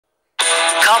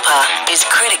copper is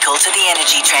critical to the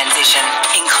energy transition,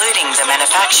 including the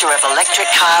manufacture of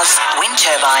electric cars, wind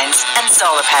turbines and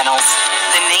solar panels.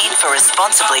 The need for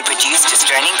responsibly produced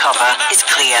Australian copper is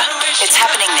clear. It's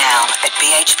happening now at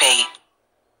BHP.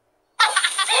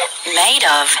 Made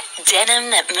of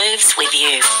denim that moves with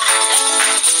you.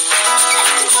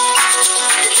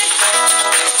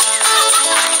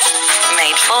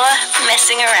 Made for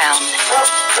messing around.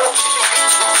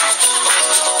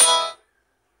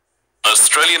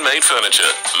 Australian-made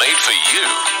furniture, made for you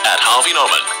at Harvey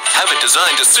Norman. Have it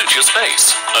designed to suit your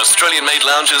space. Australian-made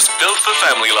lounges built for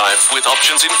family life with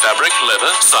options in fabric,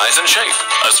 leather, size and shape.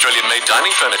 Australian-made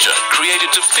dining furniture created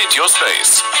to fit your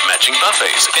space. Matching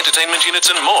buffets, entertainment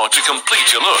units and more to complete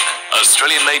your look.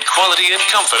 Australian-made quality and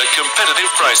comfort at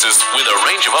competitive prices with a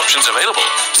range of options available.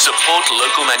 Support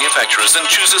local manufacturers and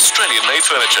choose Australian-made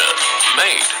furniture.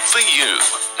 Made for you.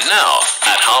 Now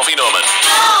at Harvey Norman.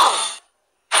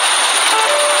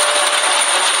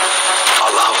 I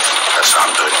love a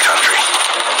sunburnt country.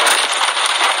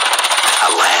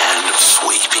 A land of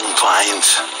sweeping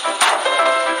plains,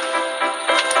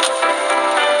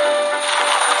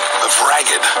 of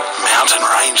ragged mountain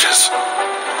ranges,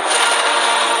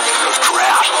 of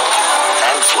drought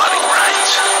and flooding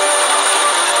rains.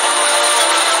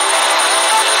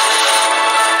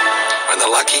 When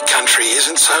the lucky country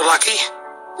isn't so lucky.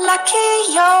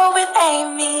 Lucky you're with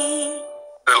Amy.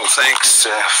 Little thanks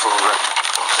for...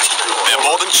 They're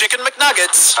more than Chicken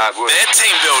McNuggets. They're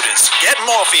team builders. Get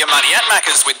more for your money at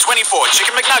Macca's with 24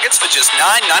 Chicken McNuggets for just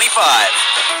 $9.95.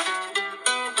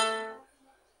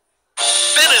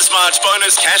 Better's March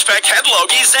bonus cashback catalogue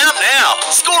is out now.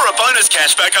 Score a bonus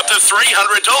cashback up to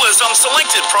 $300 on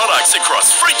selected products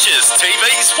across fridges,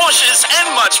 TVs, washers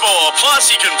and much more. Plus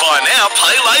you can buy now,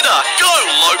 pay later. Go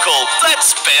local.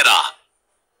 That's better.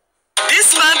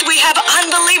 This month we have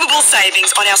unbelievable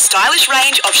savings on our stylish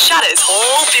range of shutters,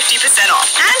 all 50% off.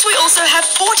 And we also have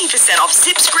 40% off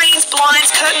zip screens,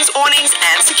 blinds, curtains, awnings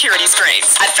and security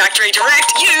screens. At Factory Direct,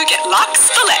 you get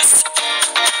luxe for less.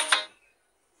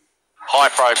 High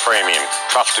Pro Premium,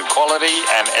 trusted quality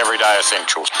and everyday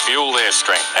essentials. Fuel their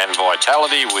strength and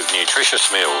vitality with nutritious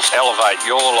meals. Elevate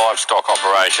your livestock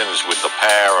operations with the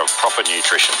power of proper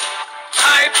nutrition.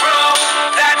 High Pro,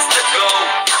 that's the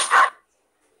goal.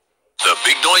 The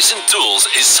big noise in tools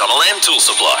is Summerland Tool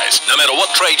Supplies. No matter what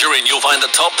trade you're in, you'll find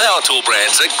the top power tool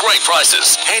brands at great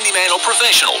prices. Handyman or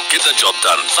professional, get the job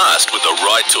done fast with the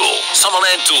right tool.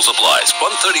 Summerland Tool Supplies,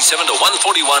 137 to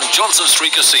 141 Johnson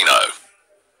Street Casino.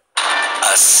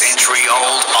 A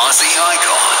century-old Aussie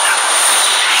icon.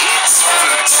 It's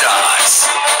Food Stars.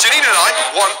 Janine and I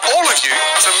want all of you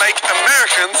to make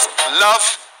Americans love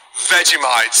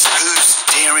Vegemites. Whose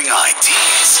daring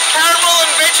ideas? Caramel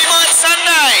and Vegemite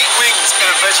Sunday. Wings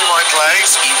and Vegemite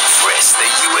glaze. Impress the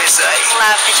USA.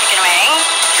 Love the chicken wing.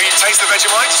 Can you taste the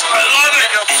Vegemites? I love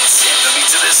it. And send them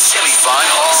into the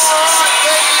semi-finals.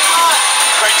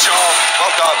 Great job.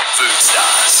 Well done. Food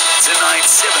Stars. Tonight,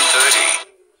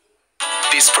 7:30.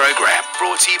 This program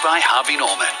brought to you by Harvey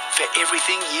Norman. For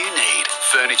everything you need.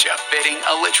 Furniture, bedding,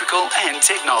 electrical and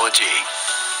technology.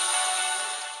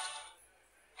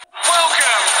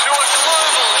 Welcome to a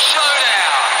global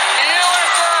showdown.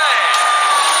 USA,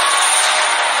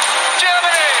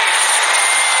 Germany,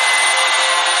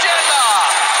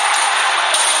 Denmark,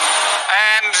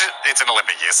 and it's an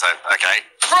Olympic year, so okay.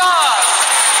 France.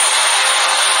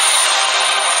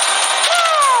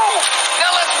 Woo!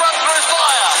 Now let's run through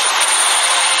fire.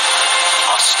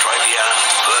 Australia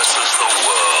versus the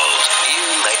world. New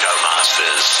Lego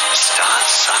Masters.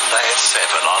 Starts Sunday at 7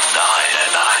 on 9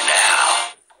 and 9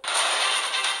 now.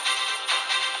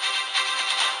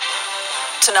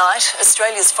 Tonight,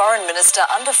 Australia's Foreign Minister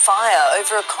under fire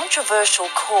over a controversial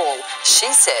call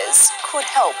she says could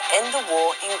help end the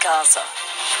war in Gaza.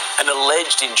 An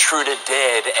alleged intruder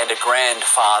dead and a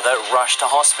grandfather rushed to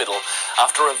hospital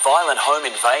after a violent home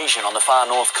invasion on the far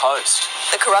north coast.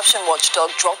 The corruption watchdog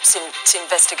drops its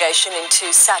investigation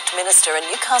into sacked Minister and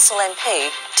Newcastle MP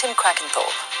Tim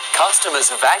Crackenthorpe. Customers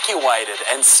evacuated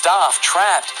and staff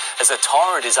trapped as a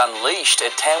torrent is unleashed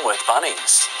at Tamworth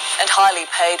Bunnings. And highly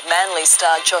paid Manly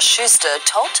star Josh Schuster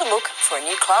told to look for a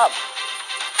new club.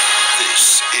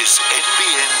 This is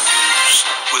NBN News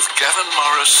with Gavin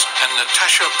and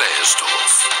Natasha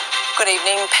Beyersdorf. Good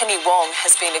evening. Penny Wong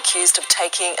has been accused of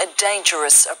taking a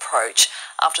dangerous approach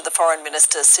after the Foreign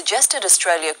Minister suggested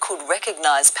Australia could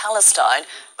recognise Palestine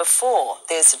before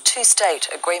there's a two-state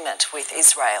agreement with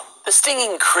Israel. The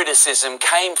stinging criticism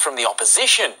came from the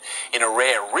opposition in a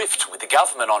rare rift with the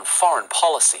government on foreign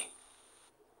policy.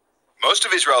 Most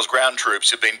of Israel's ground troops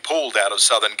have been pulled out of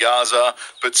southern Gaza,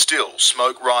 but still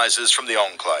smoke rises from the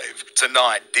enclave.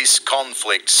 Tonight, this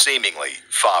conflict seemingly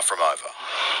far from over.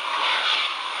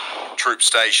 Troops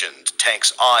stationed,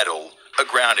 tanks idle, a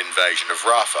ground invasion of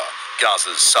Rafah,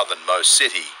 Gaza's southernmost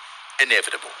city,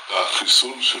 inevitable.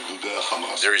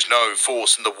 There is no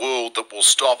force in the world that will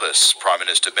stop us, Prime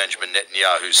Minister Benjamin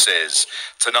Netanyahu says.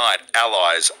 Tonight,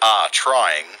 allies are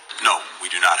trying. No, we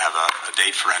do not have a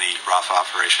date for any Rafah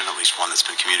operation, at least one that's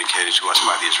been communicated to us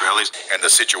by the Israelis. And the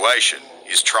situation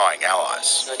is trying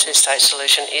allies. The two-state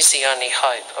solution is the only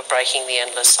hope of breaking the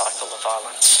endless cycle of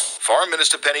violence. Foreign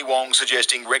Minister Penny Wong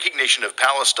suggesting recognition of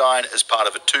Palestine as part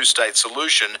of a two-state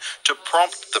solution to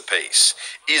prompt the peace.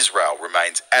 Israel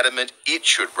remains adamant it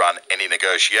should run any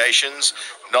negotiations,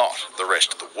 not the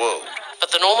rest of the world. But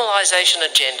the normalisation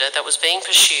agenda that was being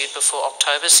pursued before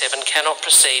October 7 cannot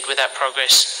proceed without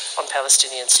progress on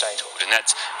Palestinian statehood. And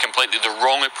that's completely the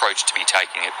wrong approach to be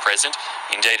taking at present.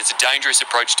 Indeed, it's a dangerous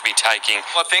approach to be taking.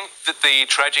 I think that the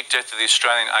tragic death of the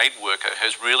Australian aid worker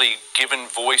has really given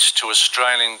voice to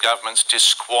Australian government's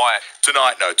disquiet.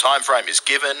 Tonight, no time frame is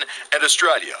given, and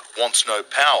Australia wants no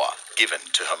power given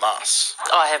to Hamas.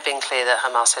 I have been clear that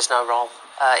Hamas has no role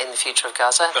in the future of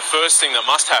Gaza. The first thing that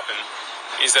must happen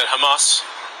is that Hamas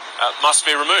must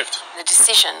be removed. The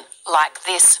decision like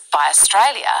this by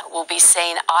Australia will be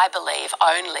seen, I believe,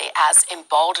 only as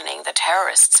emboldening the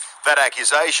terrorists. That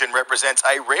accusation represents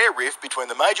a rare rift between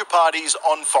the major parties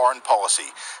on foreign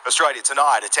policy. Australia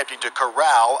tonight attempting to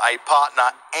corral a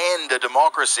partner and a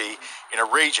democracy in a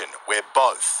region where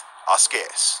both are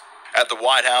scarce. At the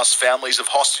White House, families of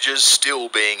hostages still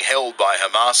being held by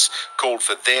Hamas called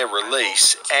for their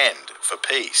release and for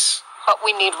peace. But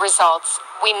we need results.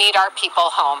 We need our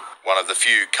people home. One of the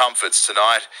few comforts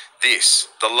tonight, this,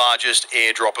 the largest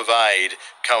airdrop of aid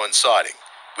coinciding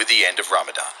with the end of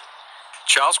Ramadan.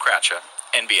 Charles Croucher,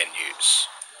 NBN News.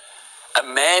 A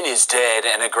man is dead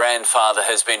and a grandfather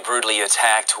has been brutally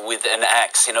attacked with an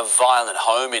axe in a violent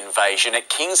home invasion at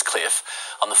Kingscliff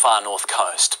on the far north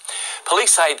coast.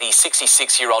 Police say the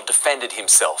 66-year-old defended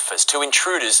himself as two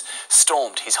intruders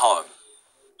stormed his home.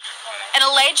 An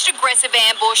alleged aggressive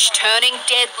ambush turning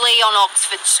deadly on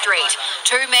Oxford Street.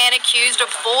 Two men accused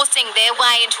of forcing their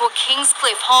way into a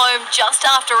Kingscliff home just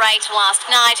after 8 last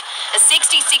night. A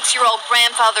 66-year-old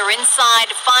grandfather inside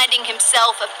finding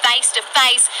himself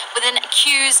face-to-face with an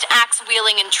accused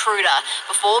axe-wielding intruder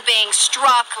before being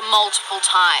struck multiple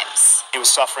times. He was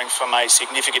suffering from a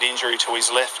significant injury to his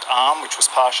left arm, which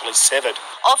was partially severed.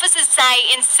 Officers say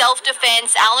in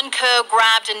self-defence, Alan Kerr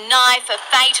grabbed a knife,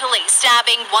 fatally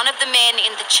stabbing one of the men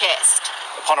in the chest.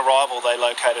 Upon arrival, they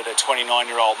located a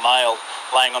 29-year-old male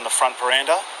laying on the front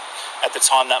veranda. At the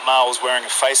time, that male was wearing a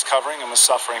face covering and was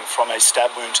suffering from a stab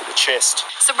wound to the chest.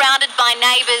 Surrounded by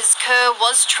neighbours, Kerr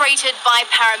was treated by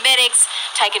paramedics,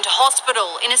 taken to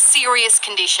hospital in a serious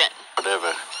condition.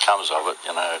 Whatever comes of it,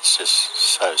 it's just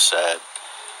so sad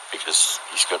because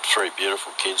he's got 3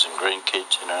 beautiful kids and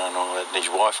grandkids, and all that, and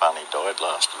his wife only died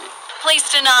last year.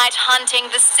 Police tonight hunting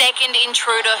the second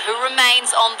intruder who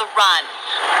remains on the run.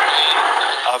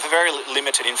 I have very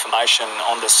limited information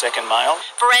on the second male.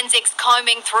 Forensics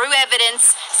combing through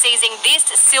evidence, seizing this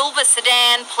silver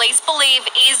sedan police believe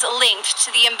is linked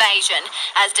to the invasion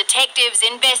as detectives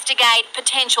investigate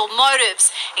potential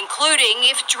motives, including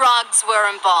if drugs were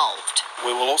involved. We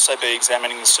will also be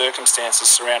examining the circumstances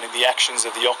surrounding the actions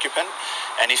of the occupant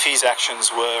and if his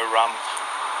actions were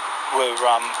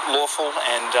lawful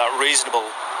and reasonable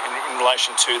in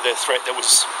relation to the threat that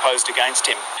was posed against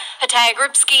him. Hataya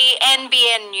Gripsky,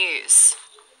 NBN News.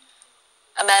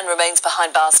 A man remains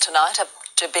behind bars tonight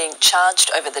after being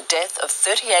charged over the death of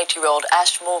 38-year-old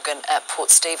Ash Morgan at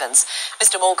Port Stephens.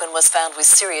 Mr Morgan was found with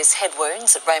serious head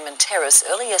wounds at Raymond Terrace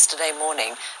early yesterday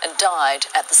morning and died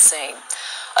at the scene.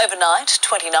 Overnight,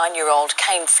 29-year-old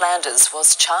Kane Flanders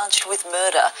was charged with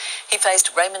murder. He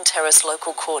faced Raymond Terrace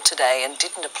local court today and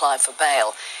didn't apply for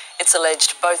bail. It's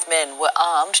alleged both men were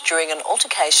armed during an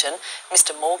altercation,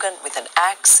 Mr Morgan with an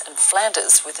axe and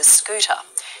Flanders with a scooter.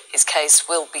 His case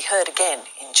will be heard again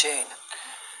in June.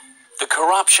 The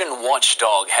corruption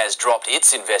watchdog has dropped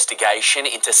its investigation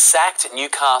into sacked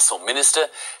Newcastle Minister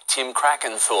Tim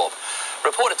Krakenthorpe.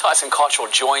 Reporter Tyson Cottrell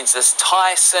joins us.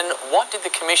 Tyson, what did the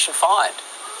Commission find?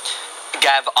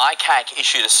 Gav, ICAC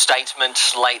issued a statement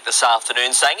late this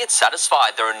afternoon saying it's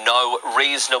satisfied there are no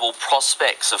reasonable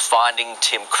prospects of finding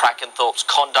Tim Crackenthorpe's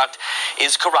conduct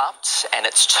is corrupt and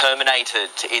it's terminated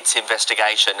its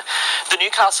investigation. The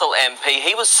Newcastle MP,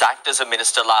 he was sacked as a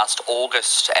minister last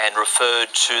August and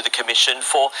referred to the Commission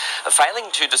for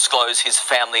failing to disclose his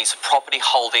family's property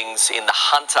holdings in the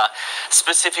Hunter,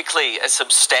 specifically a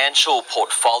substantial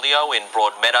portfolio in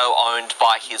Broadmeadow owned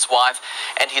by his wife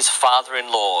and his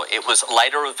father-in-law. It was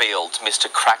later revealed Mr.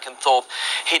 Crackenthorpe,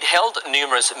 he'd held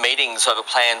numerous meetings over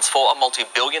plans for a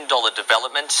multi-billion-dollar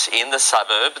development in the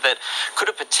suburb that could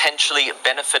have potentially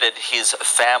benefited his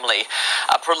family.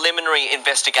 A preliminary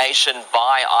investigation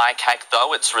by ICAC,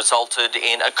 though, it's resulted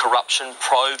in a corruption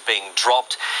probe being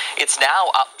dropped. It's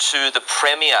now up to the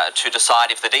Premier to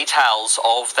decide if the details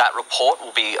of that report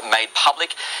will be made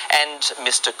public and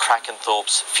Mr.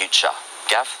 Crackenthorpe's future.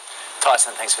 Gav?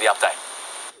 Tyson, thanks for the update.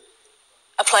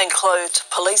 A plainclothed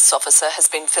police officer has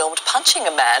been filmed punching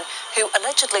a man who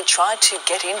allegedly tried to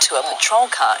get into a patrol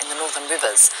car in the Northern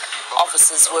Rivers.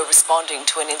 Officers were responding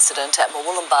to an incident at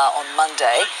Murwillumbah on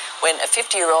Monday when a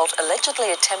 50-year-old allegedly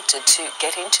attempted to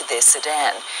get into their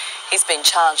sedan. He's been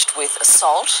charged with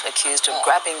assault, accused of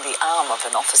grabbing the arm of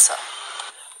an officer.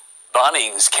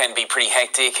 Bunnings can be pretty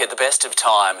hectic at the best of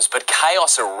times, but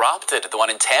chaos erupted at the one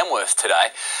in Tamworth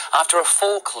today after a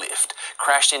forklift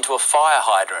crashed into a fire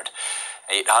hydrant.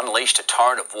 It unleashed a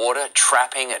torrent of water,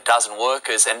 trapping a dozen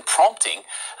workers and prompting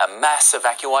a mass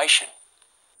evacuation.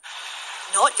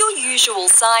 Not your usual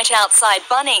sight outside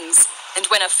Bunnings. And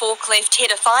when a forklift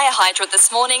hit a fire hydrant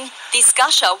this morning, this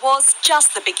gusher was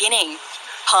just the beginning.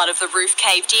 Part of the roof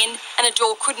caved in and a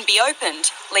door couldn't be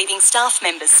opened, leaving staff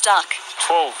members stuck.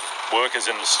 12 workers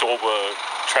in the store were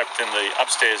trapped in the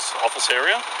upstairs office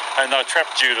area, and they were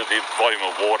trapped due to the volume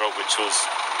of water which was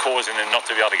causing them not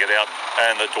to be able to get out,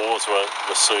 and the doors were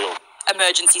sealed.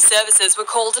 Emergency services were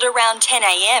called at around 10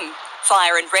 a.m.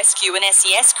 Fire and rescue and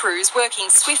SES crews working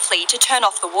swiftly to turn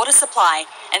off the water supply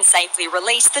and safely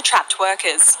release the trapped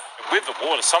workers. With the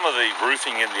water, some of the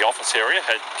roofing in the office area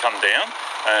had come down,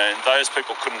 and those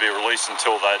people couldn't be released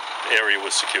until that area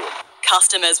was secured.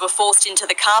 Customers were forced into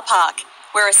the car park,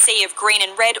 where a sea of green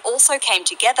and red also came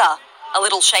together, a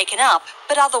little shaken up,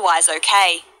 but otherwise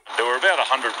okay. There were about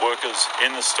 100 workers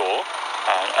in the store,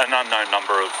 an unknown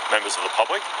number of members of the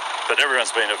public, but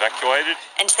everyone's been evacuated.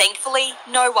 And thankfully,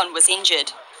 no one was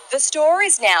injured. The store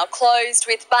is now closed,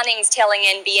 with Bunnings telling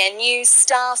NBN News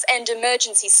staff and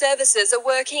emergency services are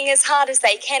working as hard as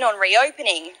they can on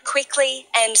reopening, quickly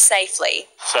and safely.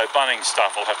 So Bunnings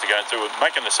staff will have to go through and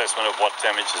make an assessment of what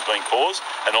damage has been caused,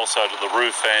 and also to the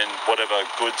roof and whatever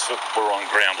goods were on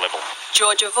ground level.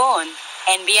 Georgia Vaughan,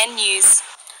 NBN News.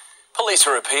 Police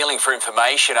are appealing for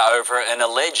information over an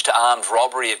alleged armed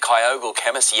robbery at Kyogle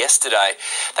Chemist yesterday.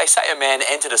 They say a man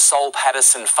entered a Sol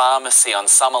Patterson pharmacy on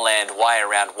Summerland Way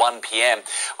around 1 p.m,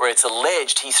 where it's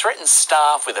alleged he threatened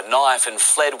staff with a knife and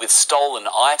fled with stolen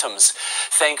items.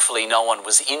 Thankfully, no one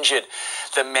was injured.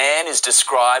 The man is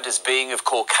described as being of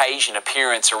Caucasian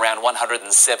appearance, around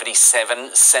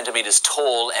 177 centimetres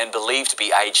tall, and believed to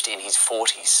be aged in his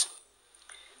 40s.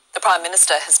 The Prime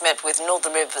Minister has met with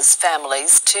Northern Rivers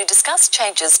families to discuss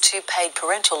changes to paid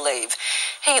parental leave.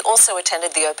 He also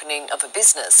attended the opening of a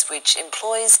business which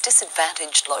employs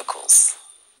disadvantaged locals.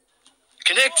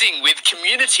 Connecting with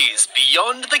communities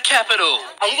beyond the capital.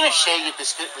 Are you going to share your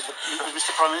biscuit with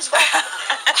Mr Prime Minister?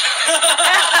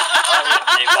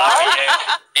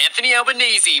 Anthony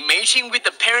Albanese meeting with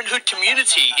the parenthood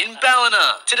community in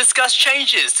Ballina to discuss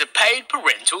changes to paid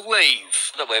parental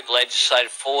leave. That we've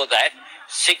legislated for that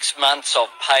 6 months of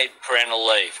paid parental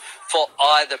leave for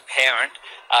either parent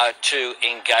to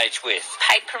engage with.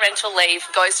 Paid parental leave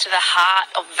goes to the heart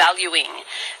of valuing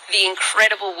the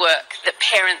incredible work that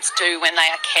parents do when they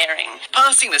are caring.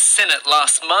 Passing the Senate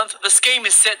last month, the scheme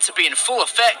is set to be in full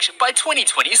effect by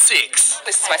 2026.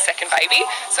 This is my second baby,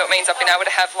 so it means I've been able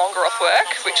to have longer off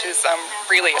work, which is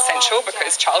really essential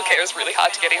because childcare is really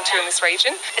hard to get into in this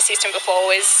region. The system before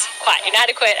was quite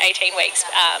inadequate. 18 weeks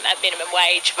at minimum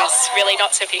wage was really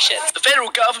not sufficient. The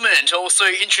federal government also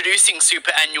introducing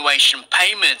superannuation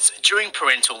payments during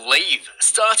parental leave,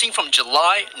 starting from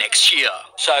July next year.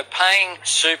 So paying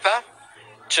super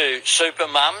to super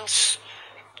mums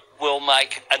will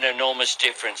make an enormous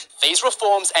difference. These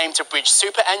reforms aim to bridge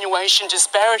superannuation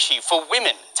disparity for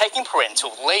women taking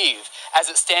parental leave. As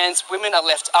it stands, women are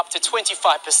left up to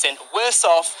 25% worse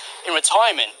off in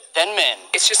retirement than men.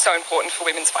 It's just so important for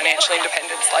women's financial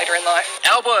independence later in life.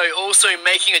 Albo also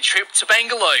making a trip to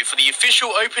Bangalow for the official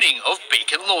opening of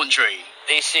Beacon Laundry.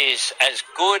 This is as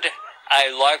good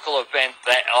a local event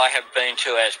that I have been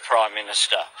to as Prime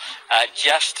Minister,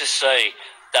 just to see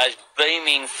those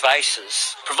beaming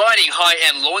faces. Providing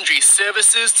high-end laundry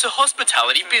services to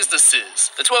hospitality businesses.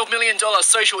 The $12 million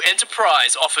social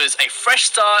enterprise offers a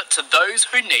fresh start to those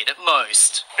who need it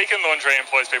most. Beacon Laundry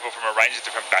employs people from a range of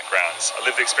different backgrounds. A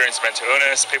lived experience of mental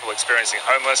illness, people experiencing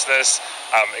homelessness,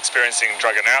 experiencing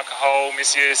drug and alcohol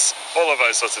misuse, all of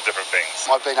those sorts of different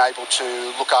things. I've been able to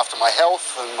look after my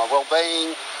health and my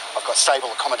well-being. I've got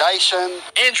stable accommodation.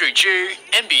 Andrew Dew,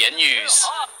 NBN News.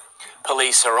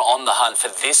 Police are on the hunt for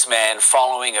this man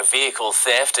following a vehicle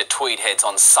theft at Tweed Heads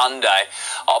on Sunday.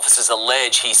 Officers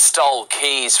allege he stole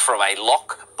keys from a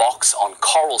lock box on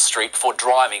Coral Street before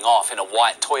driving off in a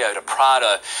white Toyota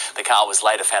Prado. The car was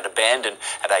later found abandoned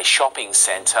at a shopping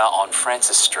centre on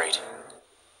Francis Street.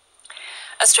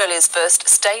 Australia's first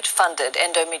state-funded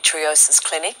endometriosis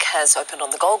clinic has opened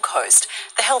on the Gold Coast.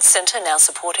 The health centre now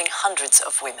supporting hundreds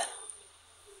of women.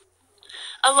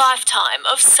 A lifetime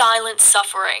of silent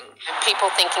suffering. People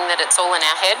thinking that it's all in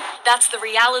our head. That's the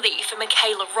reality for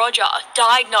Michaela Roger,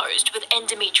 diagnosed with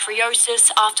endometriosis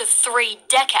after 3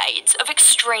 decades of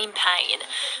extreme pain.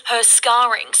 Her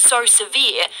scarring so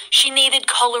severe, she needed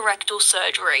colorectal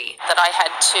surgery. That I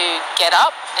had to get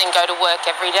up and go to work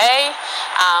every day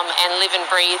and live and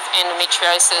breathe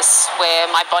endometriosis where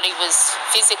my body was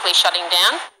physically shutting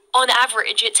down. On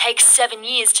average, it takes 7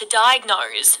 years to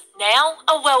diagnose. Now,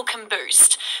 a welcome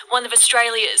boost. One of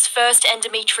Australia's first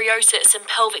endometriosis and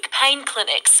pelvic pain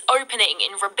clinics opening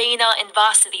in Robina and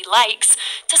Varsity Lakes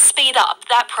to speed up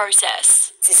that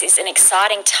process. This is an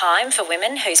exciting time for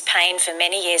women whose pain for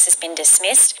many years has been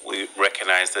dismissed. We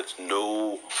recognise that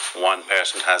no one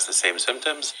person has the same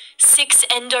symptoms. 6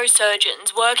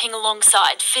 endosurgeons working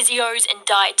alongside physios and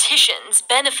dietitians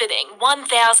benefiting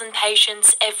 1,000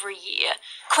 patients every year.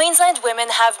 Queensland women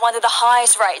have one of the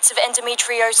highest rates of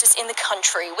endometriosis in the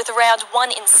country, with around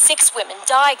 1 in 6 women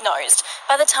diagnosed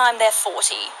by the time they're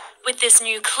 40. With this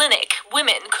new clinic,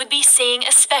 women could be seeing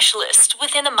a specialist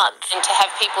within a month. And to have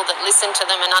people that listen to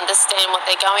them and understand what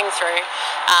they're going through,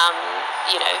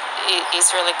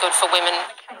 is really good for women.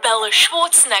 Bella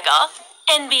Schwarzenegger,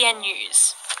 NBN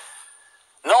News.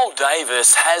 Noel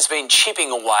Davis has been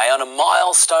chipping away on a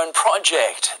milestone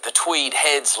project, the Tweed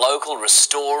Heads local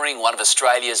restoring one of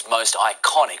Australia's most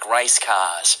iconic race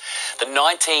cars, the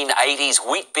 1980s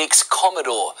Weet-Bix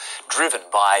Commodore, driven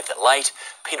by the late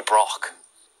Peter Brock.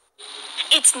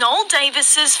 It's Noel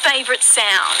Davis's favourite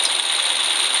sound.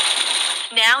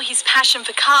 Now his passion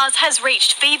for cars has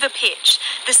reached fever pitch.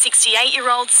 The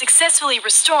 68-year-old successfully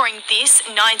restoring this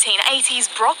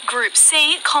 1980s Brock Group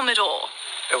C Commodore.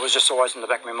 It was just always in the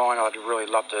back of my mind I'd really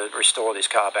love to restore this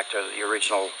car back to the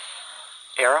original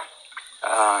era.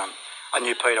 I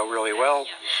knew Peter really well.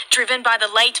 Driven by the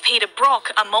late Peter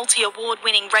Brock, a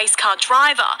multi-award-winning race car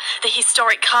driver, the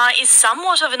historic car is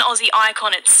somewhat of an Aussie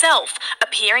icon itself,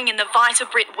 appearing in the Vita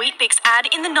Brit Weet-Bix ad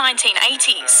in the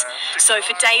 1980s. So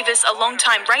for Davis, a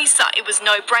long-time racer, it was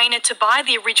no-brainer to buy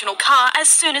the original car as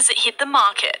soon as it hit the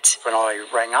market. When I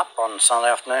rang up on Sunday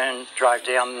afternoon, drove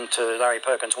down to Larry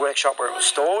Perkins' workshop where it was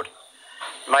stored,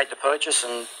 made the purchase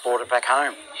and brought it back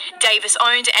home. Davis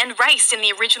owned and raced in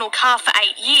the original car for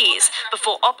 8 years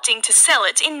before opting to sell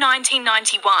it in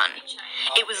 1991.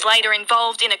 It was later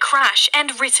involved in a crash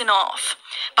and written off.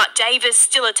 But Davis,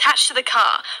 still attached to the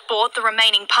car, bought the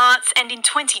remaining parts and in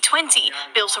 2020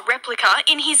 built a replica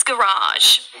in his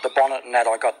garage. The bonnet and that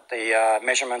I got the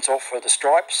measurements off for the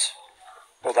stripes.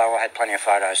 Although I had plenty of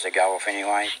photos to go off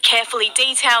anyway. Carefully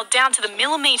detailed down to the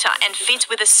millimetre and fit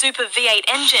with a Super V8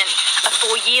 engine, a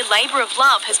 4-year labour of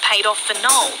love has paid off for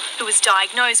Noel, who was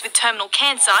diagnosed with terminal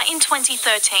cancer in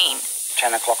 2013.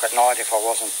 10 o'clock at night, if I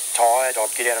wasn't tired, I'd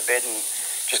get out of bed and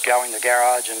just go in the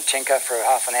garage and tinker for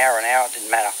half an hour, it didn't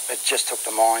matter. It just took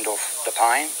the mind off the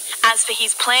pain. As for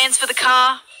his plans for the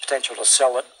car, potential to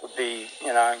sell it would be,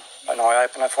 an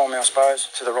eye-opener for me, I suppose,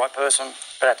 to the right person.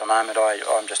 But at the moment,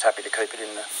 I'm just happy to keep it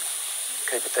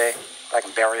there. They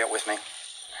can bury it with me.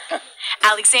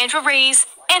 Alexandra Rees,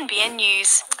 NBN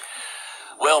News.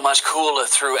 Well, much cooler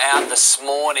throughout this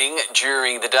morning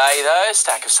during the day, though.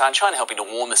 Stack of sunshine helping to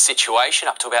warm the situation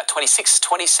up to about 26,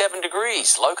 27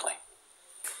 degrees locally.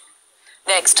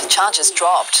 Next, charges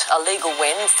dropped. A legal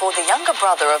win for the younger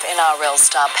brother of NRL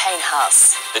star Payne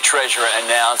Haas. The Treasurer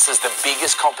announces the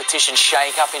biggest competition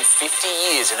shake-up in 50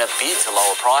 years in a bid to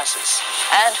lower prices.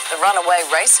 And the runaway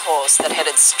racehorse that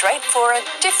headed straight for a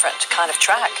different kind of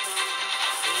track.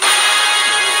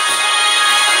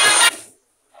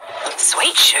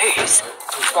 Sweet shoes.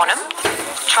 Want them?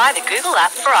 Try the Google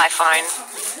app for iPhone.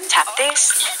 Tap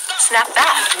this, snap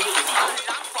that.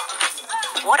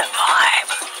 What a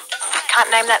vibe. Can't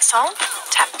name that song?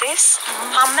 Tap this,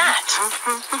 hum that.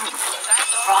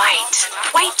 Right.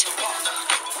 Wait.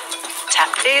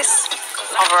 Tap this,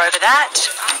 hover over that,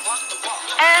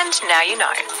 and now you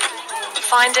know.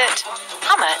 Find it,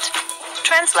 hum it,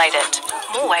 translate it.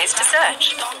 More ways to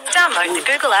search. Download the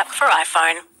Google app for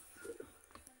iPhone.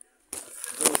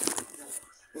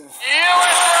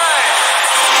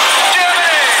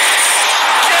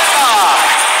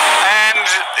 And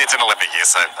it's an Olympic year,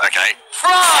 so okay.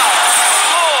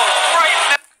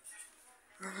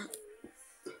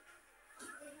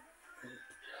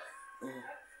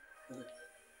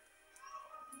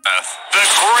 The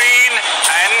green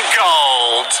and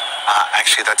gold.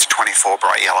 Actually, that's 24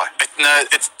 bright yellow. No,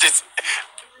 it's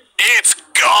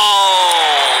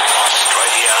gold.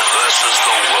 Australia versus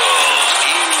the world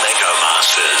in Lego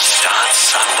Masters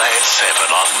starts Sunday at 7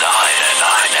 on 9 and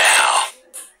 9 now.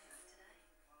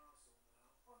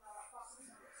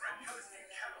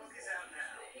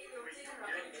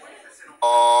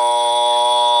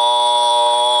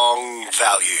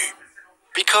 Value.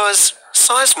 Because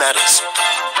size matters.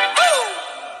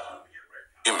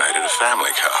 You made it a family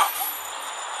car.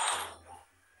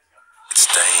 It's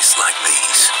days like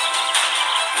these.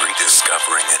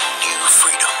 Rediscovering a new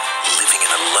freedom. Living in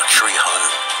a luxury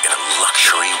home. In a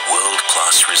luxury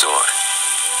world-class resort.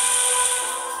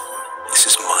 This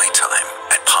is my time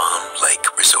at Palm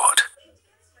Lake Resort.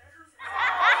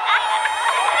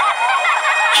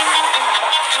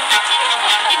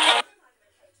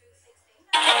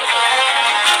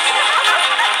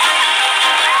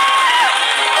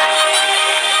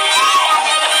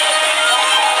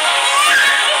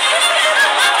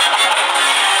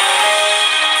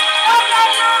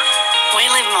 We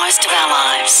live most of our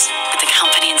lives with the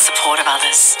company and support of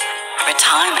others.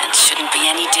 Retirement shouldn't be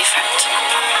any different.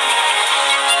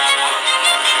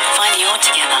 Find your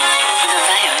together with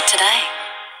Aveo today.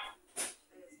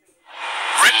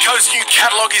 Repco's new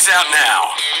catalogue is out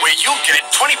now, where you'll get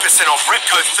 20% off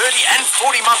Repco 30 and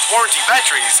 40-month warranty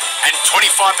batteries and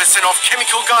 25% off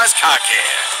Chemical Guys car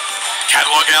care.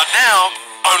 Catalogue out now,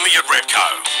 only at Repco.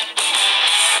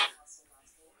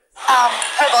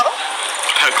 Per bottle?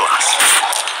 Per glass.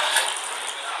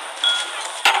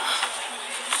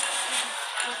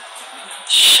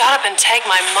 Shut up and take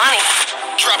my money.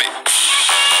 Drop it.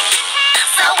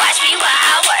 So watch me while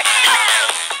I work.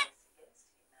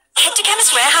 Head to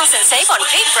Chemist Warehouse and save on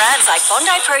big brands like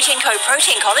Bondi Protein Co.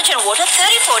 Protein Collagen Water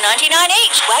 $34.99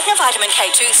 each. Wagner Vitamin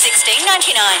K2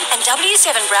 $16.99 and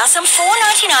W7 Browsum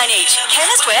 $4.99 each.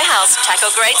 Chemist Warehouse. Tackle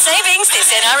great savings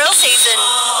this NRL season.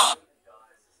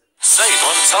 Save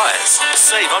on tyres,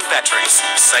 save on batteries,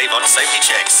 save on safety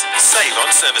checks, save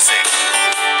on servicing.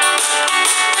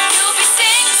 You'll be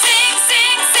singing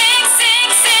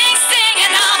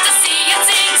off to see your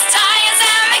things, tires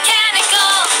and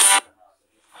mechanicals.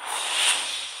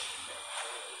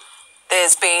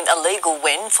 There's been a legal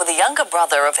win for the younger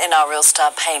brother of NRL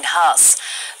star Payne Haas.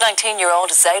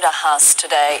 19-year-old Zeta Haas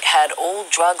today had all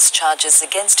drugs charges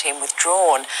against him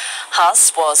withdrawn.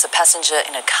 Haas was a passenger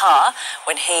in a car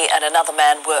when he and another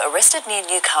man were arrested near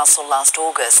Newcastle last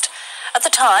August. At the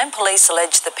time, police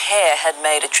alleged the pair had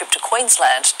made a trip to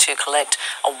Queensland to collect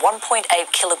a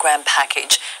 1.8 kilogram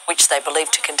package, which they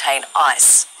believed to contain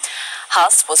ice.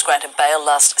 Haas was granted bail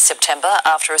last September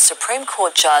after a Supreme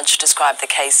Court judge described the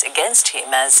case against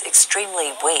him as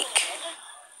extremely weak.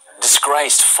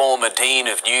 Disgraced former Dean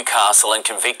of Newcastle and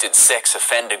convicted sex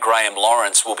offender Graham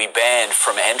Lawrence will be banned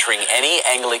from entering any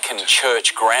Anglican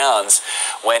church grounds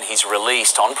when he's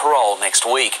released on parole next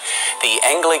week. The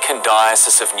Anglican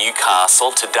Diocese of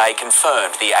Newcastle today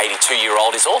confirmed the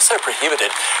 82-year-old is also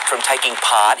prohibited from taking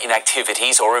part in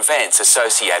activities or events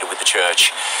associated with the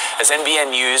church. As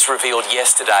NBN News revealed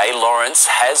yesterday, Lawrence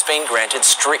has been granted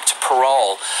strict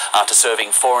parole after serving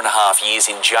 4.5 years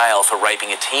in jail for raping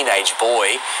a teenage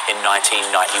boy in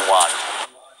 1991.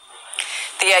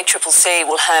 The ACCC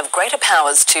will have greater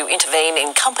powers to intervene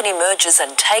in company mergers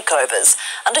and takeovers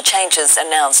under changes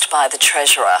announced by the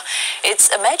Treasurer. It's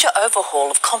a major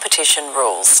overhaul of competition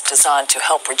rules designed to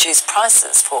help reduce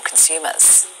prices for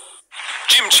consumers.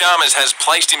 Jim Chalmers has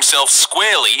placed himself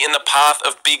squarely in the path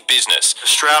of big business.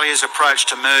 Australia's approach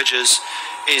to mergers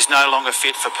is no longer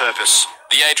fit for purpose.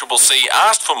 The ACCC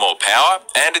asked for more power,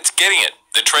 and it's getting it.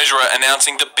 The Treasurer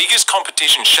announcing the biggest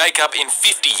competition shake-up in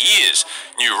 50 years.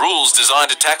 New rules designed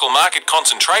to tackle market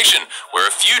concentration, where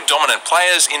a few dominant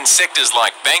players in sectors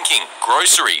like banking,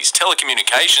 groceries,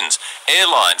 telecommunications,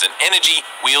 airlines and energy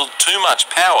wield too much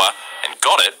power and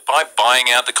got it by buying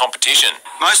out the competition.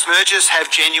 Most mergers have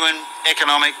genuine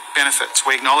economic benefits.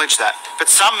 We acknowledge that. But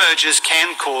some mergers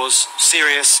can cause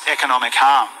serious economic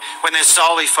harm when they're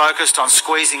solely focused on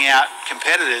squeezing out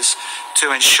competitors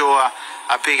to ensure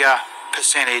a bigger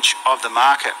percentage of the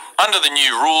market. Under the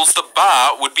new rules, the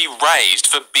bar would be raised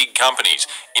for big companies.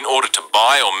 In order to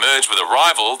buy or merge with a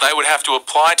rival, they would have to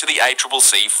apply to the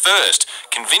ACCC first,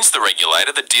 convince the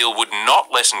regulator the deal would not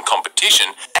lessen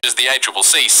competition, as the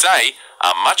ACCC say,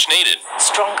 are much needed.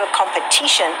 Stronger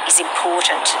competition is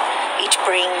important. It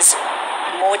brings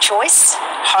more choice,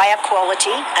 higher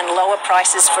quality and lower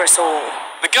prices for us all.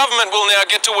 The government will now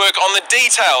get to work on the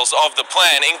details of the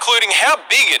plan, including how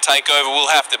big a takeover will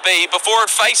have to be before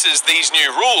it faces these new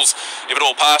rules. If it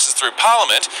all passes through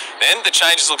Parliament, then the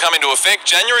changes will come into effect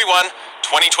January 1,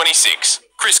 2026.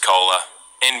 Chris Kohler,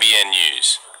 NBN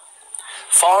News.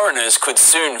 Foreigners could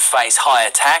soon face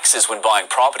higher taxes when buying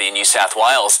property in New South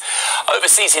Wales.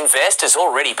 Overseas investors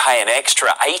already pay an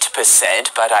extra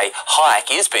 8%, but a hike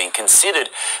is being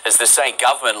considered as the state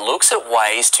government looks at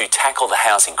ways to tackle the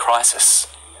housing crisis.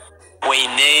 We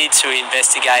need to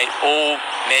investigate all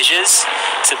measures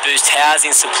to boost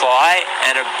housing supply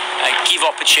and give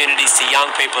opportunities to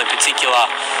young people in particular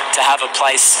to have a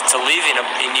place to live in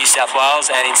New South Wales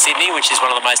and in Sydney, which is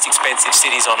one of the most expensive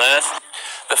cities on earth.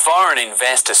 The foreign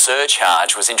investor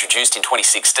surcharge was introduced in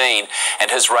 2016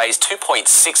 and has raised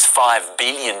 $2.65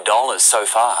 billion so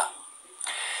far.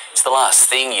 It's the last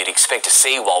thing you'd expect to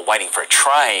see while waiting for a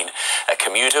train, a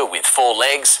commuter with 4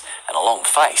 legs and a long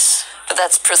face. But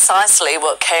that's precisely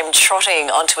what came trotting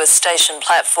onto a station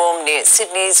platform near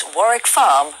Sydney's Warwick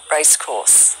Farm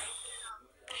racecourse.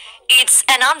 It's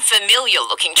an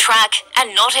unfamiliar-looking track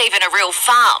and not even a real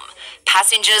farm.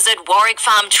 Passengers at Warwick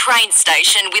Farm train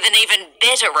station with an even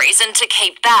better reason to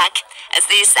keep back, as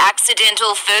this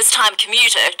accidental first-time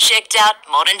commuter checked out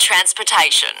modern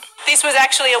transportation. This was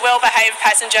actually a well-behaved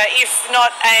passenger, if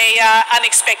not a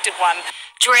unexpected one.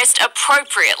 Dressed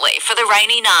appropriately for the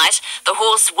rainy night, the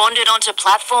horse wandered onto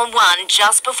Platform 1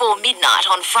 just before midnight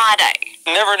on Friday.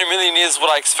 Never in a million years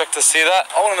would I expect to see that.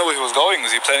 I want to know where he was going.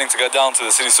 Was he planning to go down to the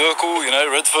city circle,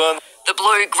 Redfern? The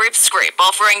blue grip script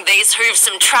offering these hooves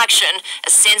some traction, a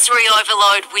sensory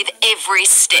overload with every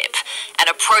step. An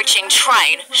approaching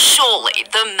train, surely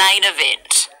the main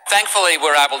event. Thankfully,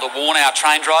 we're able to warn our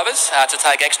train drivers to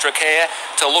take extra care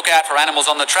to look out for animals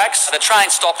on the tracks. The train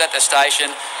stopped at the station.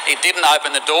 It didn't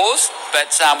open the doors,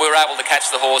 but we were able to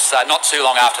catch the horse not too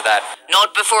long after that.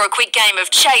 Not before a quick game of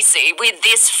chasey with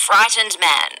this frightened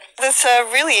man. It's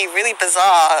really, really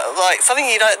bizarre, like something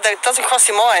that doesn't cross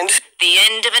your mind. The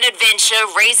end of an adventure,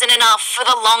 reason enough for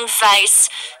the long face.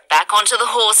 Back onto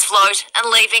the horse float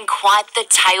and leaving quite the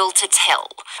tale to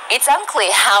tell. It's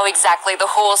unclear how exactly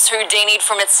the horse Houdini'd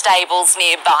from its stables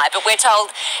nearby, but we're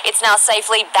told it's now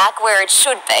safely back where it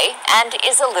should be and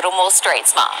is a little more street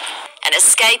smart. An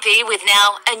escapee with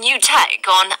now a new take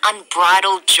on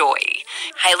unbridled joy.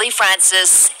 Hayley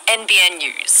Francis, NBN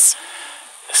News.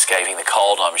 Escaping the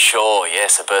cold, I'm sure.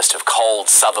 Yes, a burst of cold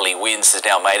southerly winds has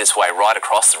now made its way right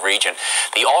across the region.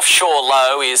 The offshore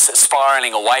low is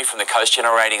spiralling away from the coast,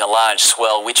 generating a large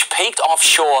swell, which peaked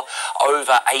offshore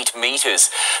over 8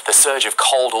 metres. The surge of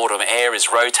cold autumn air is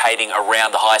rotating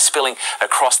around the high, spilling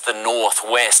across the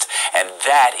northwest, and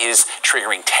that is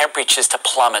triggering temperatures to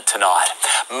plummet tonight.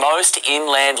 Most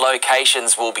inland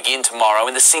locations will begin tomorrow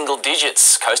in the single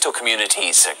digits. Coastal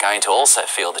communities are going to also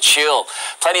feel the chill.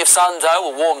 Plenty of sun, though,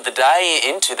 will warm the day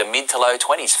into the mid to low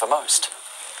 20s for most.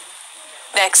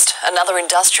 Next, another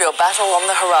industrial battle on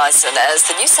the horizon as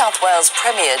the New South Wales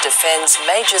Premier defends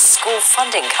major school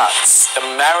funding cuts. A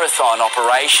marathon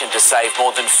operation to save more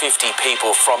than 50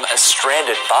 people from a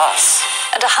stranded bus.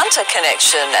 And a Hunter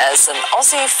connection as an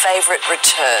Aussie favourite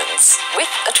returns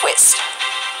with a twist.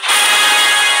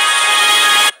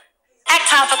 At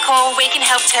Carpacall, we can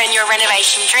help turn your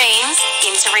renovation dreams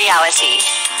into reality.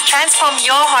 Transform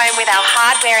your home with our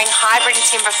hard-wearing hybrid and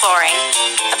timber flooring,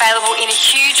 available in a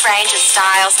huge range of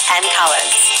styles and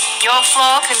colours. Your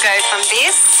floor can go from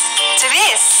this to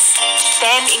this.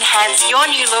 Then enhance your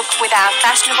new look with our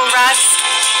fashionable rugs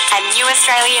and new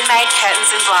Australian-made curtains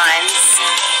and blinds.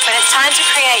 When it's time to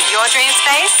create your dream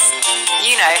space,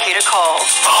 you know who to call.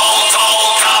 Call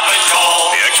Carpacall,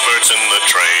 the experts in the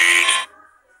trade.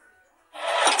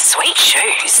 Sweet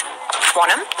shoes. Want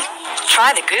them?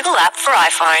 Try the Google app for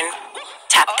iPhone.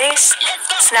 Tap this,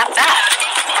 snap that.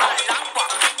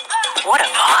 What a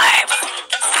vibe.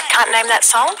 Can't name that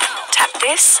song? Tap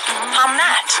this, hum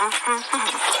that.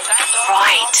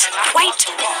 Right. Wait.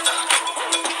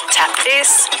 Tap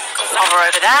this, hover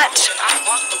over that.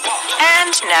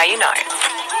 And now you know.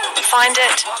 Find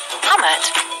it, hum it,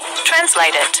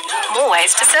 translate it. More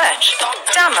ways to search.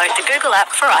 Download the Google app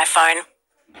for iPhone.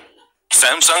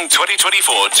 Samsung 2024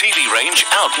 TV range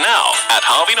out now at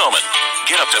Harvey Norman.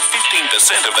 Get up to 15%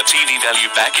 of the TV value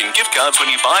back in gift cards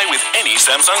when you buy with any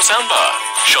Samsung soundbar.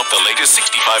 Shop the latest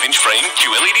 65-inch frame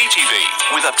QLED TV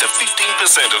with up to 15%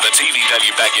 of the TV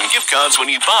value back in gift cards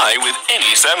when you buy with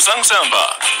any Samsung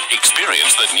soundbar.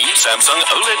 Experience the new Samsung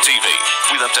OLED TV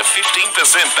with up to 15%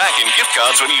 back in gift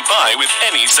cards when you buy with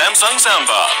any Samsung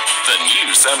soundbar. The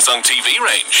new Samsung TV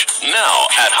range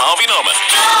now at Harvey Norman.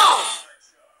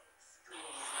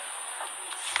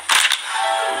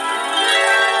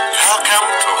 Welcome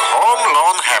to Home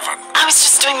Loan Heaven. I was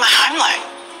just doing my home loan.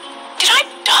 Did I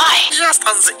die? Just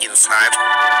on the inside.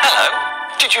 Hello.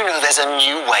 Did you know there's a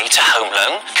new way to home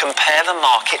loan? Compare the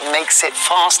Market makes it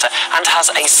faster and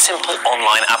has a simple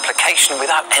online application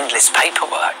without endless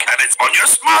paperwork. And it's on your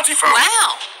smartphone.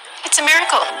 Wow. It's a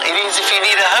miracle. It is if you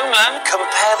need a home loan.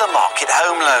 Compare the Market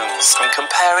home loans. From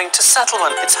comparing to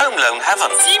settlement, it's home loan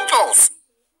heaven. Simples.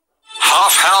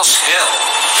 Half House Hill.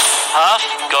 Half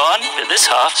gone, but this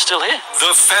half still here.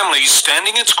 The family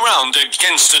standing its ground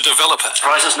against a developer.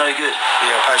 Price is no good.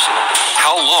 Yeah, posted.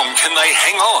 How long can they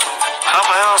hang on? Half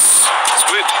a house. It's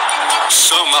good.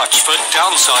 So much for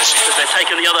downsizing. But they've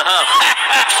taken the other half.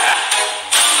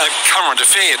 A current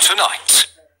affair tonight.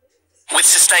 With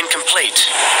Sustain Complete,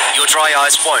 your dry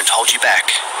eyes won't hold you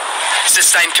back.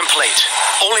 Sustain Complete,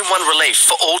 all-in-one relief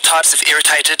for all types of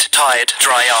irritated, tired,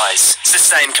 dry eyes.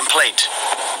 Sustain Complete.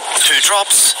 2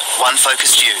 drops, 1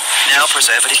 focused dew. Now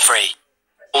preservative-free.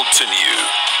 Old to new.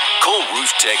 Call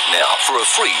Roof Tech now for a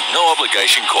free,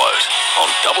 no-obligation quote on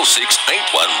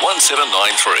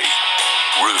 66811793.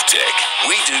 Roof Tech.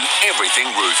 We do everything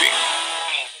roofing.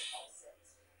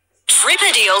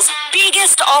 Tripper Deal's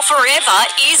biggest offer ever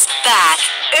is back.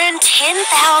 Earn 10,000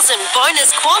 bonus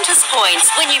Qantas points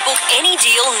when you book any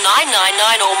deal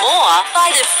 $999 or more by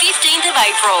the 15th of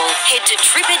April. Head to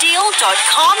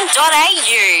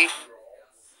tripperdeal.com.au.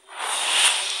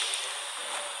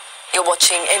 You're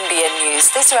watching NBN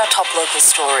News. These are our top local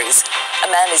stories. A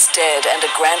man is dead and a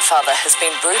grandfather has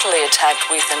been brutally attacked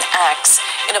with an axe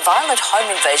in a violent home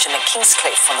invasion at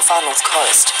Kingscliff on the far north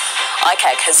coast.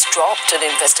 ICAC has dropped an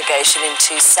investigation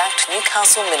into sacked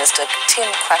Newcastle Minister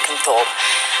Tim Crackenthorpe.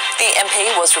 The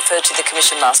MP was referred to the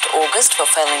Commission last August for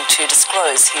failing to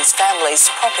disclose his family's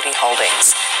property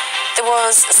holdings. There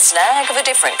was a snag of a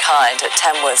different kind at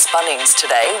Tamworth's Bunnings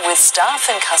today, with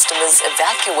staff and customers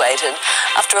evacuated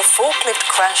after a forklift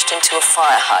crashed into a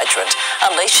fire hydrant,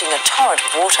 unleashing a torrent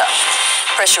of water.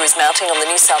 Pressure is mounting on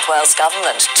the New South Wales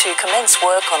Government to commence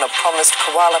work on a promised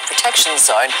koala protection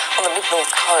zone on the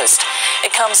mid-north coast.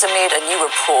 It comes amid a new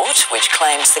report which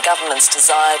claims the government's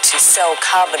desire to sell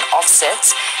carbon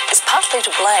offsets is partly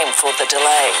to blame for the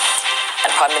delay. And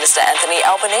Prime Minister Anthony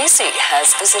Albanese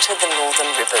has visited the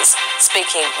Northern Rivers,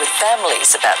 speaking with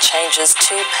families about changes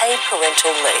to paid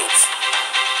parental leave.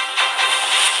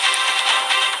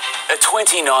 A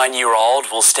 29-year-old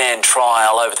will stand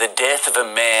trial over the death of a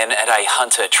man at a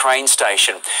Hunter train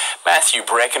station. Matthew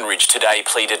Breckenridge today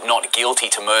pleaded not guilty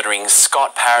to murdering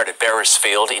Scott Parrott at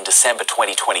Beyersdorf in December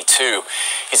 2022.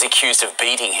 He's accused of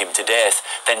beating him to death,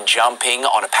 then jumping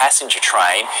on a passenger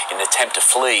train in an attempt to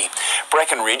flee.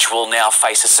 Breckenridge will now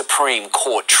face a Supreme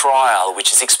Court trial,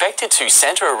 which is expected to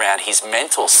centre around his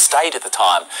mental state at the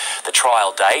time. The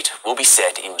trial date will be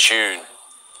set in June.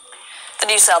 The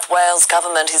New South Wales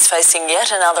Government is facing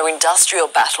yet another industrial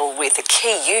battle with a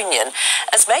key union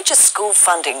as major school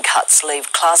funding cuts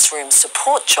leave classroom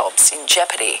support jobs in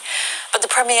jeopardy. But the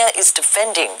Premier is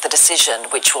defending the decision,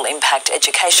 which will impact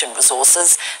education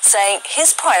resources, saying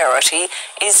his priority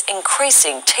is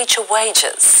increasing teacher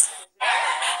wages.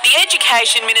 The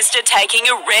Education Minister taking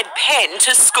a red pen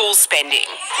to school spending.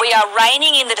 We are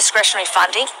reining in the discretionary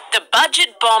funding. The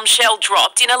budget bombshell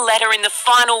dropped in a letter in the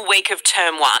final week of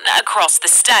Term 1. Across the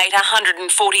state,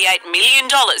 $148 million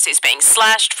is being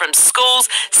slashed from schools,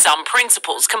 some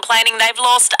principals complaining they've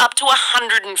lost up to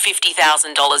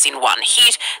 $150,000 in one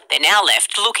hit. They're now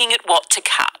left looking at what to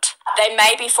cut. They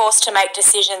may be forced to make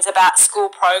decisions about school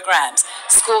programs,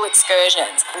 school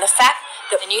excursions, and the fact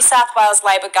that the New South Wales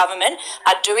Labor government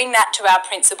are doing that to our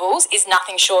principals is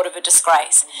nothing short of a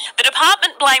disgrace. The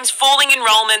department blames falling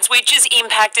enrolments, which has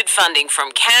impacted funding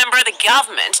from Canberra, the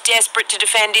government desperate to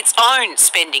defend its own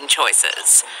spending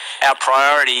choices. Our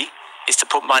priority is to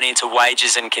put money into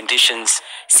wages and conditions.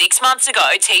 6 months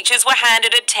ago, teachers were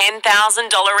handed a $10,000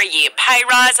 a year pay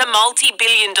rise, a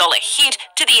multi-billion-dollar hit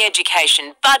to the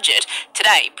education budget.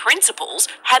 Today, principals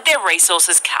had their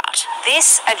resources cut.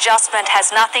 This adjustment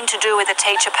has nothing to do with a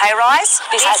teacher pay rise.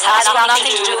 This has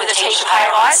nothing to do with a teacher pay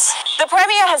rise. The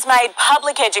Premier has made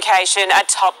public education a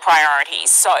top priority,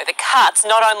 so the cuts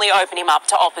not only open him up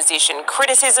to opposition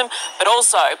criticism, but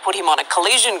also put him on a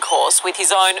collision course with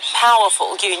his own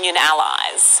powerful union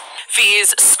allies.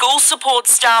 Fears school support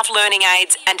staff, learning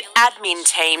aides and admin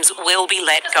teams will be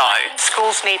let go.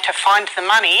 Schools need to find the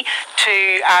money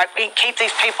to keep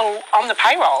these people on the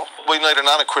payroll. We need an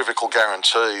unequivocal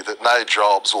guarantee that no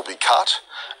jobs will be cut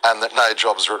and that no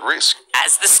jobs are at risk.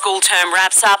 As the school term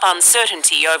wraps up,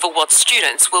 uncertainty over what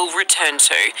students will return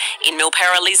to. In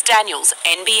Milperra, Liz Daniels,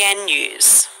 NBN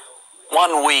News.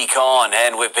 1 week on,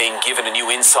 and we've been given a new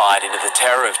insight into the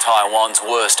terror of Taiwan's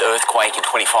worst earthquake in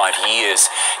 25 years.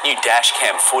 New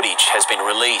dashcam footage has been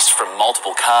released from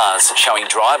multiple cars showing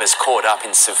drivers caught up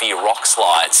in severe rock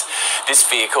slides. This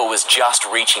vehicle was just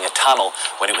reaching a tunnel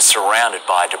when it was surrounded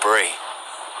by debris.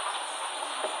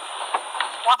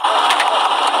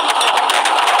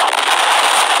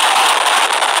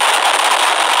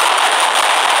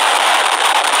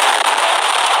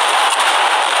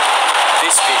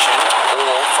 This vision,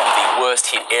 all from the worst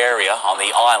hit area on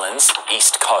the island's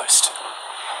east coast.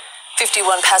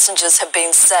 51 passengers have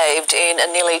been saved in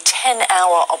a nearly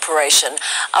 10-hour operation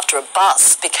after a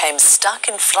bus became stuck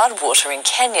in floodwater in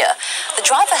Kenya. The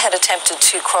driver had attempted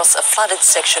to cross a flooded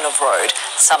section of road.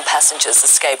 Some passengers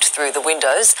escaped through the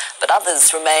windows, but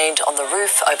others remained on the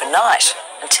roof overnight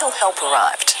until help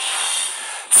arrived.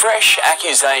 Fresh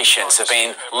accusations have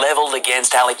been levelled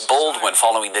against Alec Baldwin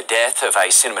following the death of a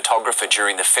cinematographer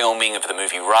during the filming of the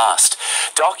movie Rust.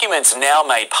 Documents now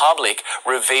made public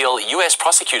reveal US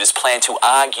prosecutors plan to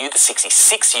argue the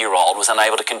 66-year-old was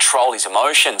unable to control his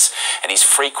emotions, and his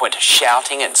frequent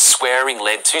shouting and swearing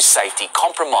led to safety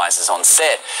compromises on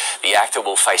set. The actor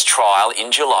will face trial in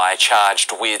July,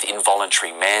 charged with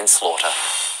involuntary manslaughter.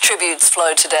 Tributes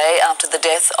flowed today after the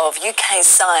death of UK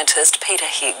scientist Peter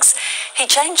Higgs. He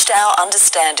changed our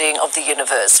understanding of the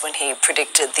universe when he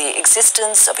predicted the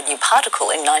existence of a new particle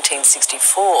in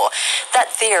 1964. That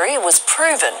theory was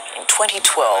proven in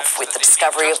 2012 with the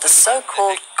discovery of the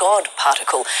so-called God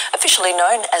particle, officially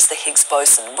known as the Higgs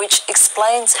boson, which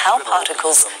explains how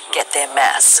particles get their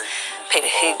mass. Peter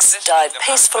Higgs died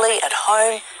peacefully at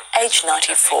home, aged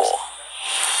 94.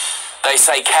 They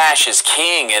say cash is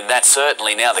king, and that's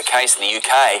certainly now the case in the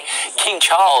UK. King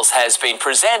Charles has been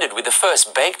presented with the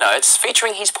first banknotes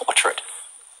featuring his portrait.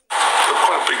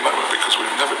 Quite a big moment because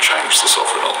we've never changed the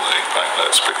sovereign on the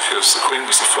banknotes because the Queen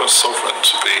was the first sovereign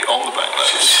to be on the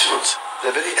banknotes.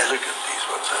 They're very elegant, these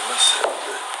ones, I must say.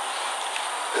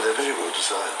 They're very well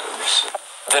designed, I must say.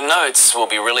 The notes will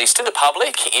be released to the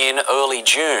public in early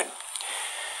June.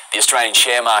 The Australian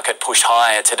share market pushed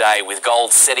higher today with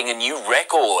gold setting a new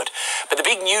record. But the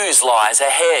big news lies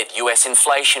ahead. US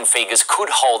inflation figures could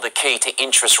hold the key to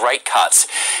interest rate cuts.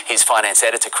 Here's finance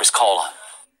editor Chris Kohler.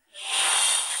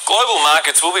 Global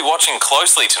markets will be watching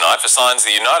closely tonight for signs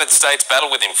the United States battle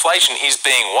with inflation is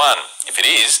being won. If it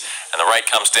is, and the rate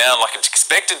comes down like it's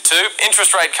expected to,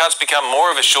 interest rate cuts become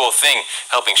more of a sure thing,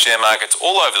 helping share markets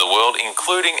all over the world,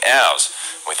 including ours.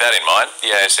 With that in mind,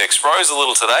 the ASX rose a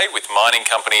little today, with mining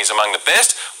companies among the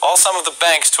best, while some of the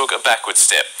banks took a backward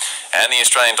step. And the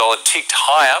Australian dollar ticked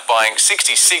higher, buying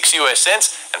 66 US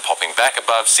cents and popping back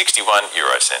above 61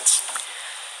 euro cents.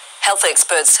 Health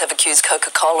experts have accused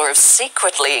Coca-Cola of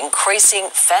secretly increasing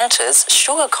Fanta's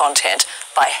sugar content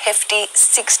by a hefty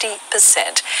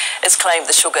 60%. It's claimed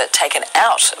the sugar taken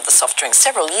out of the soft drink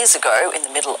several years ago in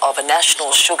the middle of a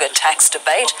national sugar tax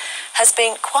debate has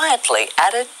been quietly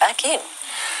added back in.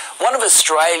 One of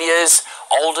Australia's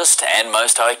oldest and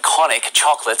most iconic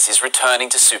chocolates is returning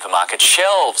to supermarket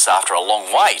shelves after a long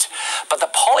wait. But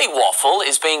the Polly Waffle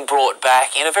is being brought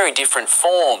back in a very different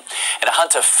form, and a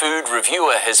Hunter food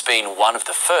reviewer has been one of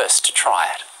the first to try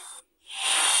it.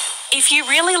 If you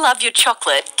really love your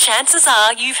chocolate, chances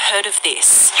are you've heard of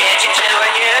this. Get into a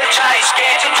new taste,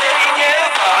 get into a new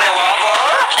Polly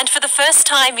Waffle. And for the first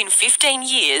time in 15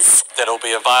 years, that'll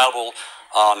be available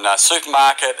on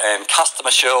supermarket and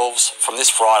customer shelves from this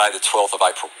Friday, the 12th of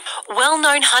April.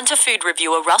 well-known Hunter food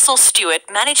reviewer Russell Stewart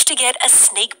managed to get a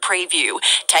sneak preview,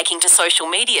 taking to social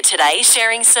media today,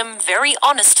 sharing some very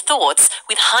honest thoughts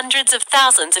with hundreds of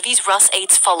thousands of his Russ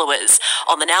Eats followers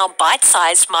on the now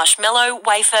bite-sized marshmallow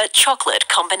wafer chocolate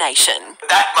combination.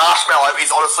 That marshmallow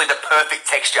is honestly the perfect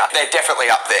texture. They're definitely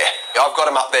up there. I've got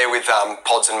them up there with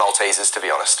pods and Maltesers, to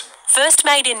be honest. First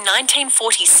made in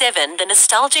 1947, the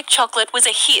nostalgic chocolate was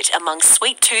a hit among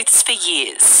sweet tooths for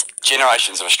years.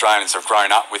 Generations of Australians have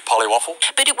grown up with Polywaffle.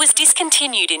 But it was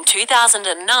discontinued in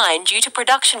 2009 due to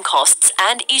production costs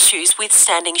and issues with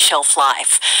standing shelf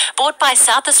life. Bought by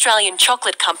South Australian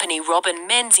chocolate company Robin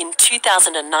Men's in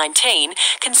 2019,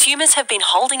 consumers have been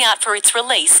holding out for its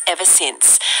release ever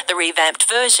since. The revamped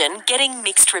version getting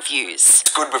mixed reviews.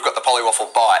 It's good we've got the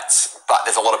Polywaffle bites, but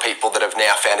there's a lot of people that have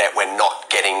now found out we're not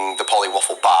getting the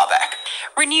Polywaffle bar back.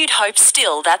 Renewed hope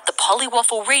still that the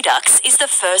Polywaffle Redux is the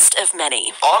first of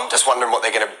many. I'm just wondering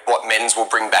what Men's will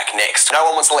bring back next. No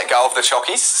one wants to let go of the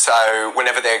chockies, so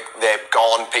whenever they're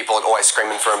gone, people are always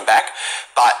screaming for them back.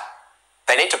 But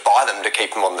they need to buy them to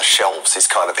keep them on the shelves is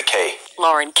kind of the key.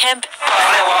 Lauren Kemp,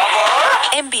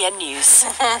 NBN News.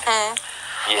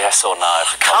 Yes or no?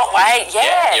 Can't wait.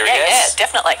 Yeah, yes?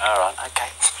 definitely. All right, okay.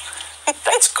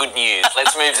 That's good news.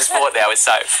 Let's move to sport now with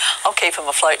Soph. I'll keep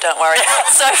him afloat, don't worry.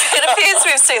 So it appears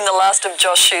we've seen the last of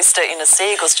Josh Schuster in a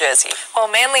Seagulls jersey. Well,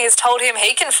 Manly has told him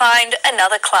he can find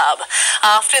another club.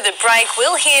 After the break,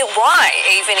 we'll hear why.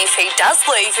 Even if he does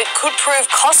leave, it could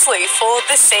prove costly for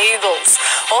the Seagulls.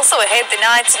 Also ahead, the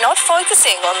Knights not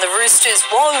focusing on the Roosters'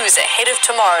 woes ahead of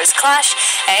tomorrow's clash,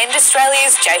 and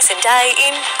Australia's Jason Day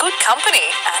in good company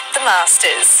at the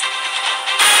Masters.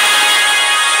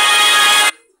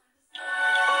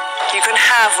 You can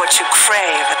have what you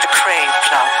crave at the Crave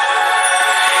Club.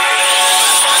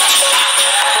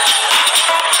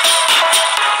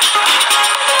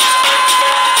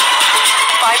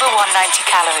 Fiber 190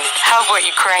 calorie. Have what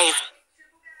you crave.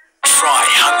 Try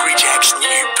Hungry Jack's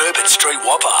new Bourbon Street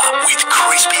Whopper with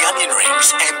crispy onion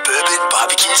rings and bourbon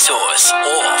barbecue sauce.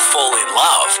 Or fall in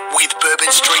love with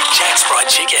Bourbon Street Jack's Fried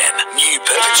Chicken. New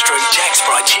Bourbon Street Jack's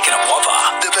Fried Chicken and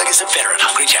Whopper. The burgers are better at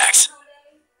Hungry Jack's.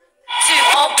 2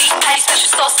 all beef patty, special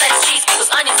sauce, lettuce, cheese,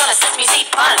 pickles, onions on a sesame seed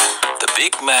bun. The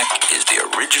Big Mac is the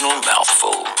original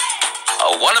mouthful.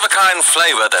 A one-of-a-kind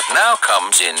flavour that now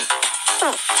comes in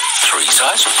 3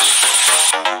 sizes.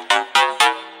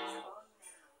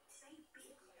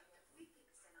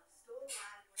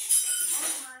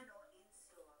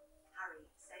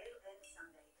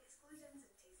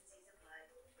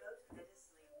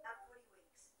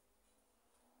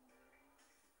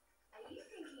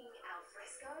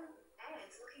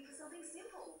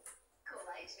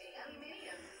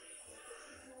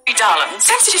 Darling,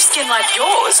 sensitive skin like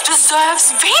yours deserves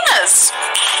Venus.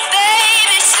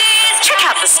 Check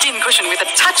out the skin cushion with a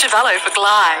touch of aloe for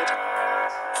Glide.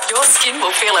 Your skin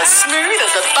will feel as smooth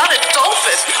as a buttered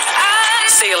dolphin.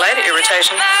 See you later,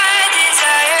 irritation.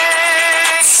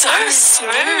 So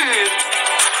smooth.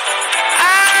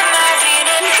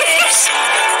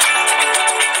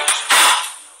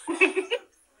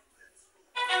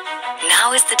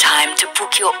 Now is the time to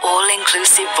book your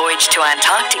all-inclusive voyage to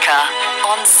Antarctica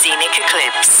on Scenic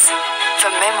Eclipse. For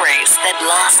memories that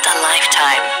last a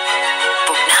lifetime.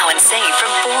 Book now and save from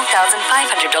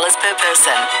 $4,500 per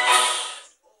person.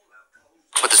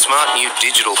 With the smart new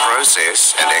digital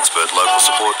process and expert local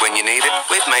support when you need it,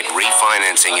 we've made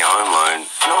refinancing your home loan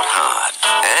not hard.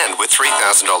 And with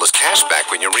 $3,000 cash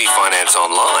back when you refinance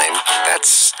online,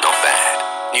 that's not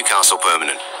bad. Newcastle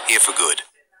Permanent, here for good.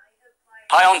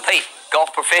 Hi, I'm Pete,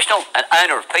 golf professional and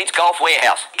owner of Pete's Golf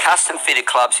Warehouse. Custom fitted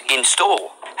clubs in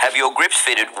store. Have your grips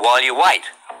fitted while you wait.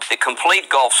 The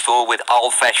complete golf store with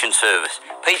old-fashioned service.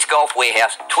 Pete's Golf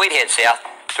Warehouse, Tweedhead South,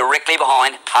 directly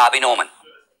behind Harvey Norman.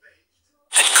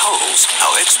 At Coles,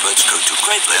 our experts go to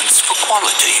great lengths for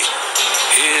quality.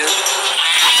 Here,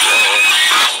 there,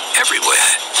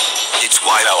 everywhere. It's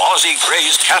why our Aussie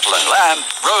grazed cattle and lamb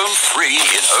roam free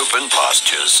in open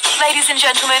pastures. Ladies and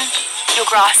gentlemen, your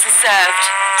grass is served.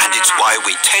 And it's why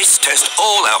we taste test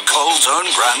all our Coles own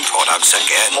brand products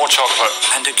again. More chocolate.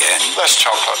 And again. Less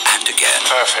chocolate. And again.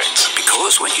 Perfect.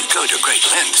 Because when you go to great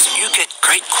lengths, you get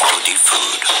great quality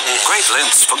food. Great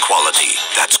lengths for quality.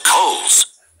 That's Coles.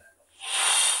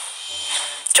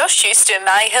 Josh Schuster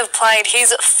may have played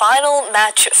his final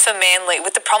match for Manly,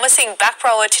 with the promising back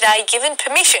rower today given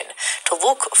permission to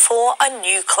look for a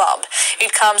new club.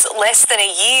 It comes less than a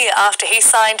year after he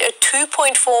signed a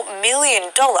 $2.4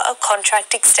 million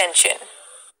contract extension.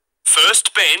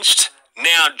 First benched,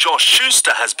 now Josh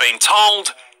Schuster has been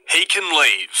told he can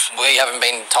leave. We haven't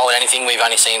been told anything. We've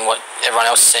only seen what everyone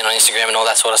else has seen on Instagram and all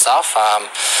that sort of stuff.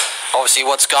 Obviously,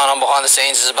 what's going on behind the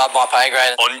scenes is above my pay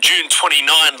grade. On June 29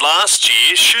 last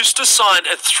year, Schuster signed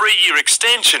a 3-year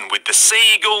extension with the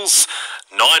Seagulls.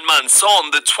 9 months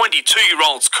on, the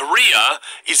 22-year-old's career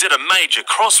is at a major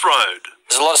crossroad.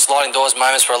 There's a lot of sliding doors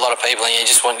moments for a lot of people, and you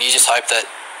just hope that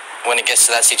when it gets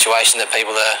to that situation that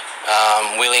people are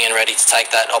willing and ready to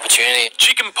take that opportunity.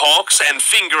 Chickenpox and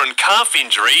finger and calf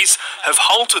injuries have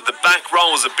halted the back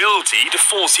rower's ability to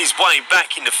force his way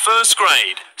back into first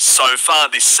grade. So far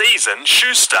this season,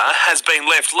 Schuster has been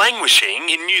left languishing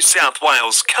in New South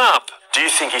Wales Cup. Do you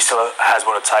think he still has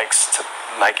what it takes to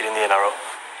make it in the NRL?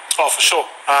 Oh, for sure.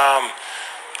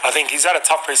 I think he's had a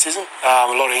tough pre-season, a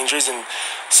lot of injuries and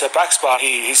setbacks, but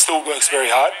he still works very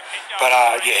hard. But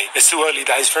yeah, it's still early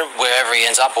days for him. Wherever he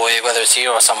ends up, or whether it's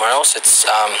here or somewhere else,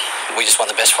 we just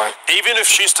want the best for him. Even if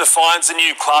Schuster finds a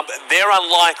new club, they're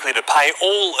unlikely to pay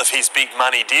all of his big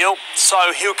money deal,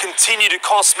 so he'll continue to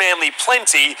cost Manly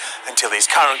plenty until his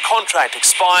current contract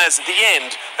expires at the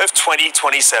end of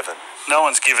 2027. No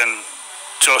one's given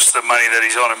Josh the money that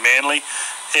he's on at Manly.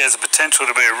 He has the potential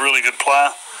to be a really good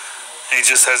player. He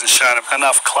just hasn't shown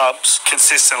enough clubs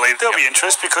consistently. There'll be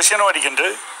interest because you know what he can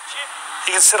do?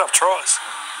 He can set up tries.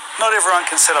 Not everyone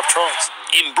can set up tries.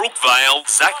 In Brookvale,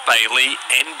 Zach Bailey,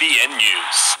 NBN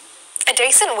News. A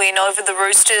decent win over the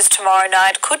Roosters tomorrow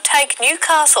night could take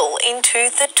Newcastle into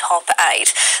the top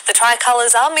 8. The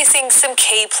Tricolours are missing some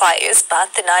key players,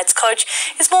 but the Knights coach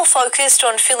is more focused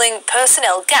on filling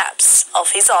personnel gaps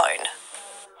of his own.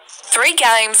 3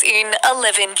 games in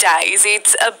 11 days.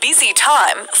 It's a busy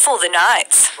time for the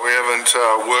Knights. We haven't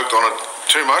worked on it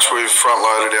too much. We've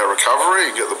front-loaded our recovery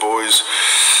and get the boys'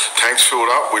 tanks filled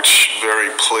up, which very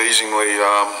pleasingly,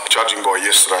 judging by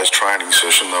yesterday's training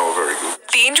session, they were very good.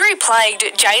 The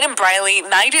injury-plagued Jaden Brayley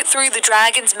made it through the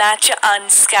Dragons match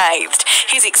unscathed.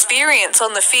 His experience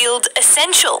on the field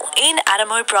essential in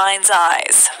Adam O'Brien's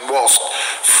eyes. Whilst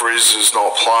Frizz is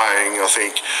not playing, I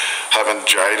think having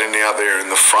Jaden out there in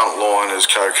the front line as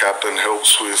co-captain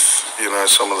helps with,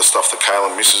 some of the stuff that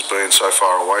Kalen misses being so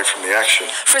far away from the action.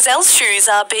 Frizzell's shoes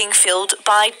are being filled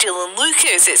by Dylan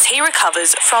Lucas as he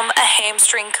recovers from a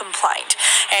hamstring complaint.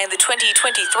 And the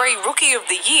 2023 Rookie of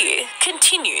the Year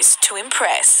continues to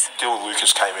impress. Dylan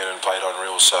Lucas came in and played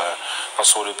unreal, so I've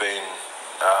sort of been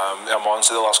our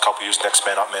mindset the last couple of years, next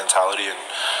man up mentality, and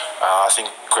I think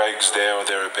Greg's there or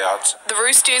thereabouts. The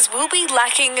Roosters will be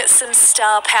lacking some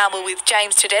star power with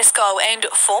James Tedesco and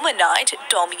former Knight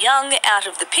Dom Young out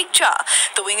of the picture.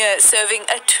 The winger serving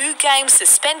a 2-game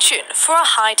suspension for a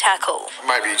high tackle.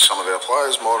 Maybe some of our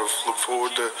players might have looked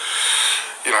forward to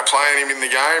playing him in the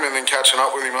game and then catching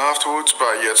up with him afterwards.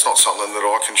 But yeah, it's not something that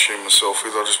I consume myself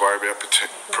with. I just worry about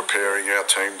preparing our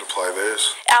team to play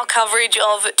theirs. Our coverage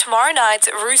of tomorrow night's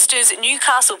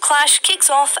Roosters-Newcastle clash kicks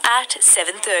off at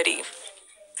 7:30.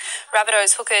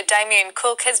 Rabbitohs hooker Damien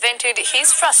Cook has vented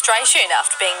his frustration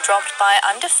after being dropped by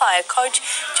under-fire coach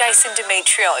Jason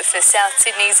Demetrio for South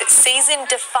Sydney's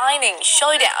season-defining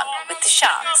showdown with the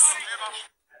Sharks.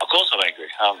 Of course I'm angry.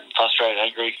 Frustrated,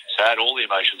 angry, sad, all the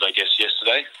emotions, I guess,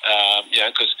 yesterday.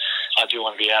 Because I do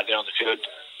want to be out there on the field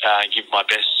and give my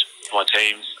best to my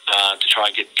team to try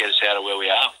and get us out of where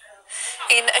we are.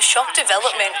 In a shock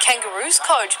development, Kangaroos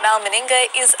coach Mal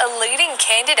Meninga is a leading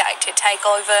candidate to take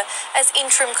over as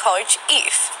interim coach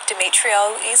if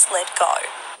Demetrio is let go.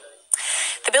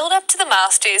 The build-up to the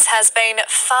Masters has been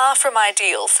far from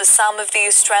ideal for some of the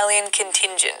Australian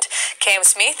contingent. Cam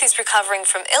Smith is recovering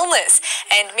from illness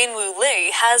and Minwoo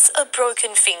Lee has a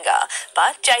broken finger.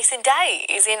 But Jason Day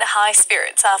is in high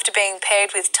spirits after being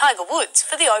paired with Tiger Woods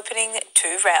for the opening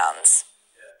 2 rounds.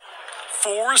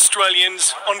 4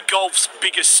 Australians on golf's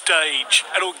biggest stage.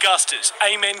 At Augusta's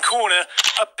Amen Corner,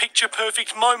 a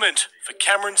picture-perfect moment for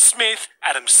Cameron Smith,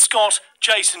 Adam Scott,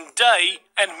 Jason Day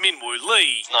and Minwoo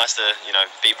Lee. It's nice to,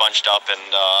 be bunched up and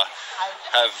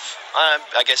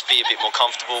be a bit more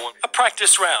comfortable. A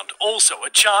practice round, also a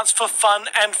chance for fun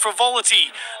and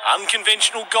frivolity.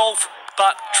 Unconventional golf,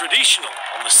 but traditional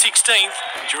on the 16th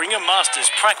during a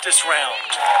Masters practice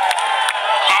round.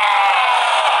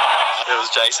 It was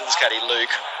Jason's caddy,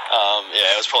 Luke.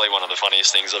 It was probably one of the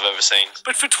funniest things I've ever seen.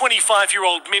 But for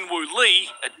 25-year-old Minwoo Lee,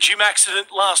 a gym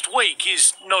accident last week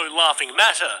is no laughing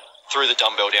matter. Threw the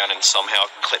dumbbell down and somehow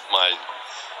clipped my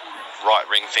right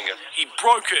ring finger. He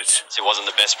broke it. It wasn't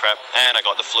the best prep, and I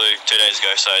got the flu 2 days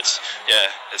ago, so it's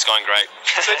going great.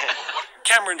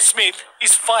 Cameron Smith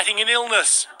is fighting an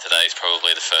illness. Today's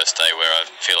probably the first day where I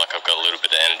feel like I've got a little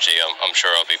bit of energy. I'm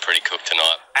sure I'll be pretty cooked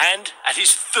tonight. And at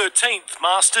his 13th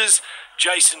Masters,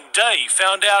 Jason Day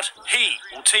found out he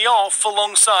will tee off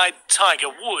alongside Tiger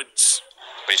Woods.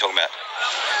 What are you talking about?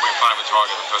 We were playing with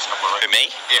Tiger the first couple of rounds. Who, me?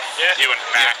 Yeah. You and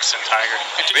Max and Tiger.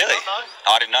 Really?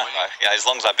 I didn't know. No. Yeah, as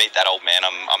long as I beat that old man,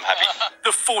 I'm happy. The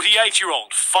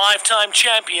 48-year-old 5-time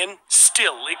champion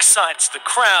still excites the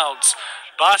crowds,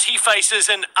 but he faces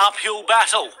an uphill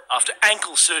battle after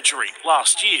ankle surgery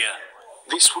last year.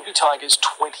 This would be Tiger's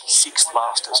 26th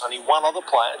Masters. Only one other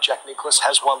player, Jack Nicklaus,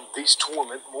 has won this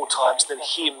tournament more times than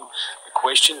him. The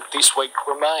question this week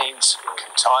remains,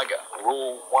 can Tiger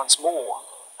rule once more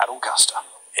at Augusta?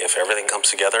 If everything comes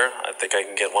together, I think I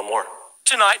can get one more.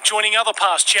 Tonight, joining other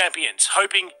past champions,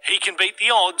 hoping he can beat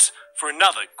the odds for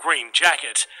another green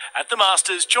jacket. At the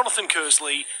Masters, Jonathan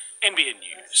Kersley, NBN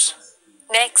News.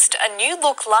 Next, a new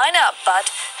look lineup,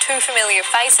 but two familiar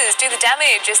faces do the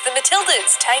damage as the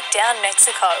Matildas take down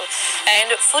Mexico.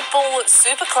 And football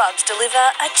super clubs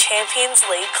deliver a Champions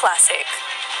League classic.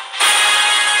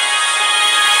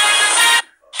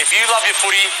 If you love your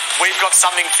footy, we've got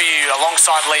something for you.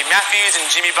 Alongside Lee Matthews and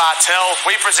Jimmy Bartell,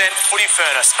 we present Footy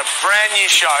Furnace, a brand new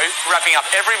show wrapping up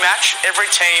every match, every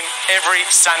team, every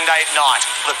Sunday night.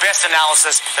 The best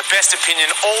analysis, the best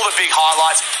opinion, all the big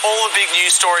highlights, all the big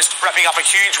news stories, wrapping up a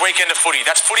huge weekend of footy.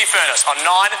 That's Footy Furnace on 9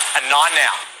 and 9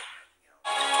 now.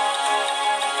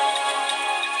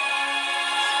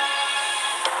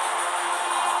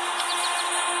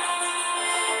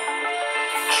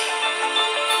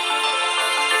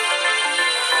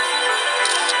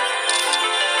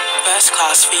 First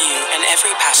class for you and every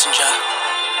passenger.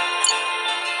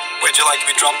 Where'd you like to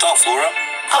be dropped off, Laura?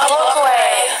 A block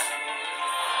away.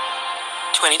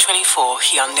 2024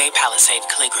 Hyundai Palisade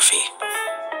Calligraphy.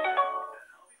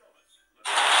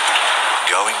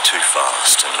 Going too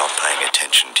fast and not paying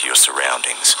attention to your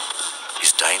surroundings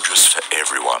is dangerous for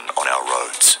everyone on our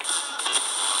roads.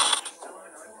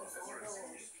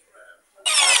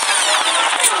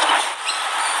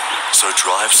 So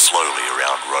drive slowly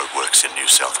around roadworks in New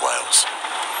South Wales.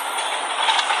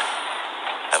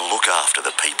 And look after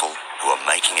the people who are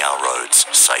making our roads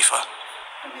safer.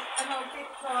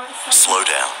 Slow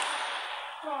down.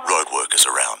 Road workers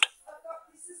around.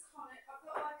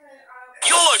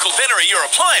 Your local Ben are your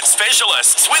appliance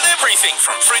specialists with everything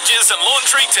from fridges and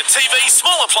laundry to TV,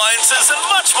 small appliances and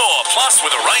much more. Plus,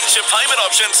 with a range of payment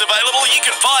options available, you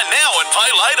can buy now and pay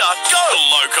later. Go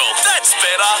local. That's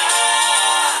better.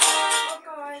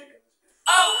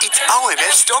 It's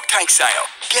OMF Stock Take Sale.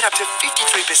 Get up to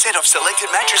 53% off selected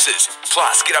mattresses.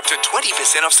 Plus, get up to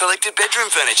 20% off selected bedroom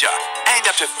furniture. And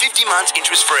up to 50 months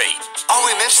interest free.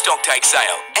 OMF Stock Take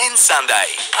Sale. Ends Sunday.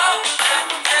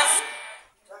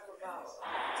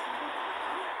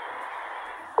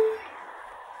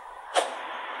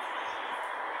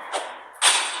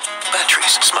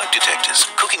 Batteries, smoke detectors,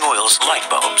 cooking oils, light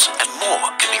bulbs, and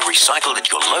more can be recycled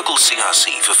at your local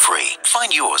CRC for free.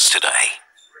 Find yours today.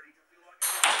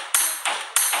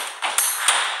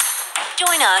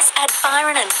 Join us at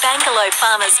Byron and Bangalore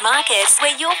Farmers Markets,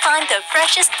 where you'll find the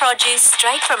freshest produce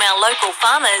straight from our local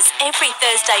farmers every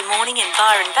Thursday morning in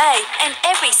Byron Bay and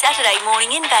every Saturday morning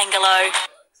in Bangalore.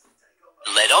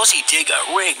 Let Aussie Digger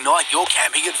reignite your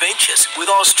camping adventures with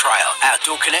Austrail,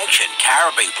 Outdoor Connection,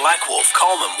 Caribou, Black Wolf,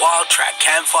 Coleman, Wild Track,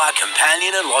 Campfire,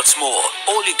 Companion and lots more.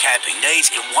 All your camping needs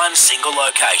in one single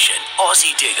location.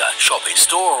 Aussie Digger. Shop in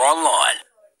store or online.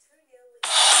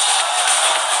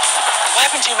 What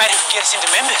happened to you, mate, who could get us into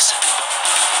members?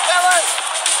 Gavin!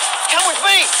 Come with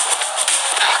me!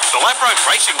 The Ladbrokes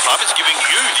Racing Club is giving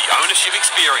you the ownership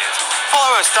experience.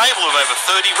 Follow a stable of over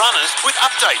 30 runners with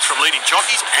updates from leading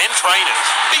jockeys and trainers.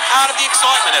 Be part of the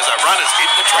excitement as our runners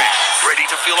hit the track. Ready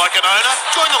to feel like an owner?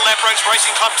 Join the Ladbrokes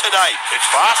Racing Club today. It's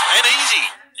fast and easy.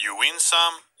 You win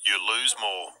some, you lose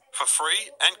more. For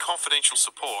free and confidential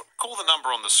support, call the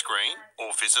number on the screen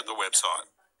or visit the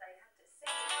website.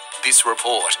 This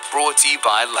report brought to you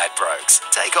by Ladbrokes.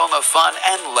 Take on the fun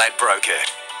and Ladbroke it.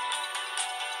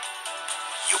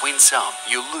 You win some,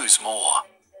 you lose more.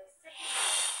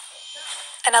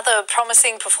 Another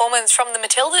promising performance from the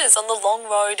Matildas on the long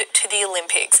road to the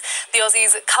Olympics. The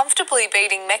Aussies comfortably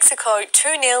beating Mexico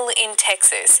 2-0 in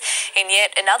Texas. In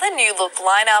yet another new look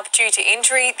lineup due to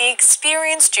injury, the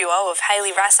experienced duo of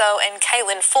Hayley Raso and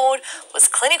Caitlin Ford was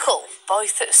clinical,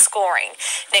 both scoring.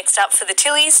 Next up for the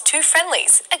Tillies, two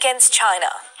friendlies against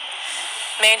China.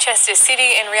 Manchester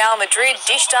City and Real Madrid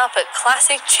dished up a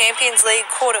classic Champions League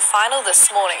quarter-final this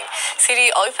morning.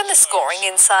 City opened the scoring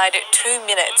inside 2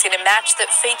 minutes in a match that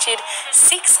featured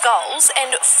 6 goals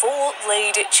and 4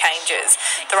 lead changes.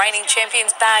 The reigning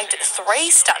champions bagged 3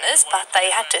 stunners, but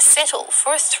they had to settle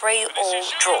for a 3-all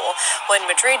draw when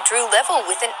Madrid drew level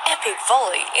with an epic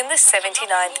volley in the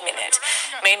 79th minute.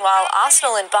 Meanwhile,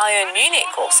 Arsenal and Bayern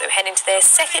Munich also head into their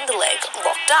second leg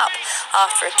locked up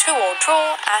after a 2-all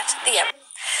draw at the Emirates.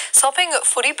 Swapping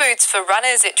footy boots for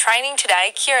runners at training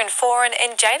today, Kieran Foran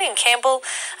and Jaden Campbell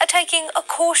are taking a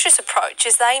cautious approach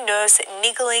as they nurse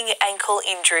niggling ankle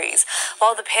injuries.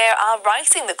 While the pair are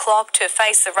racing the clock to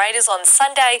face the Raiders on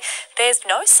Sunday, there's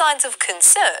no signs of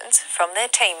concerns from their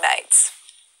teammates.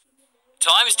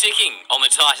 Time is ticking on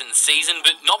the Titans season,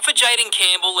 but not for Jaden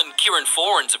Campbell and Kieran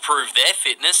Foran to prove their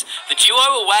fitness. The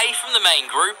duo away from the main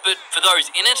group, but for those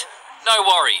in it, no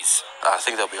worries. I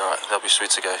think they'll be alright. They'll be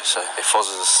sweet to go. So if Foz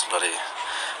is bloody,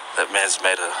 that man's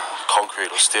made of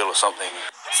concrete or steel or something.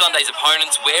 Sunday's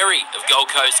opponents wary of Gold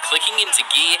Coast clicking into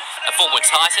gear. A former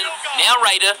Titan, now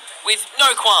Raider, with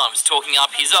no qualms talking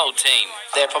up his old team.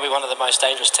 They're probably one of the most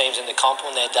dangerous teams in the comp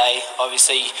on their day.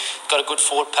 Obviously, got a good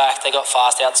forward pack. They got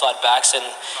fast outside backs, and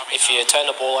if you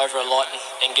turn the ball over a lot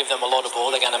and give them a lot of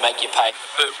ball, they're going to make you pay.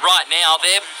 But right now,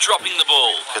 they're dropping the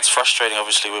ball. It's frustrating,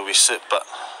 obviously, where we sit, but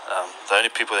the only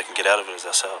people that can get out of it is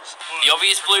ourselves. The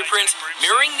obvious blueprint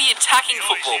mirroring the attacking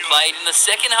football played in the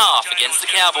second half against the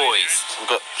Cowboys.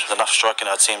 We've got enough strike in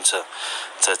our team to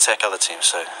attack other teams,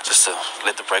 so just to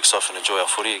let the brakes off and enjoy our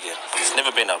footy again. It's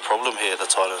never been our problem here at the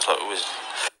Titans. I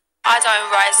don't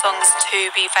write songs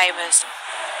to be famous.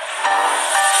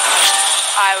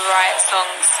 I write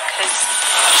songs because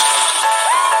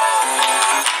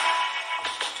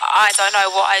I don't know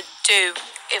what I'd do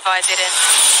if I didn't.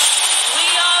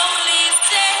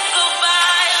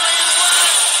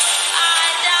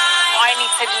 I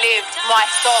need to live my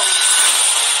songs.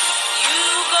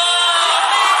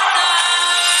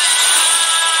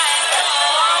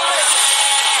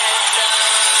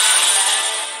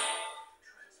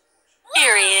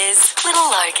 Here he is, little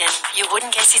Logan. You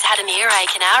wouldn't guess he's had an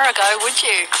earache an hour ago, would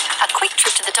you? A quick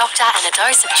trip to the doctor and a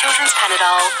dose of children's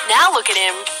Panadol. Now look at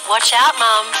him. Watch out,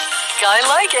 Mum. Go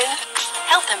Logan.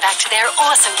 Help them back to their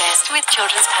awesome best with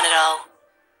children's Panadol.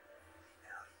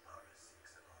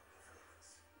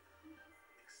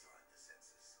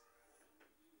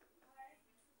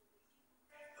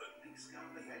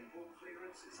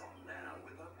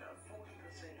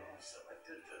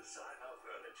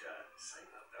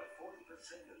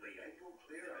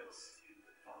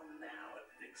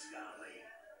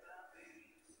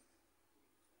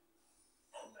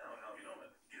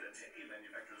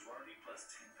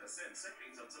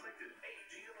 Savings on selected AG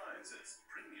appliances.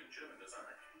 Premium German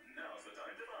design. Now's the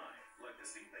time to buy. Like the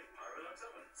steam baked Pyrodox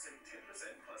oven. Save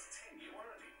 10% plus 10-year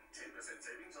warranty. 10%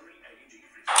 savings on the AG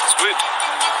fridge. Squid.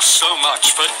 So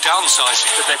much for downsizing.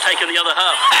 But they've taken the other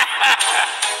half.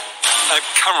 A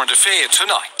current affair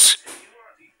tonight.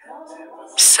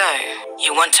 So,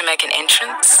 you want to make an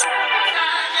entrance?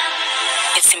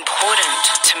 It's important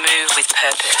to move with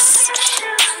purpose.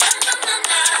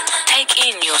 Take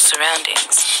in your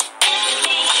surroundings.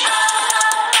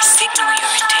 Signal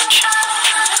your intention.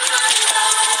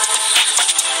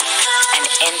 And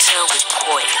enter with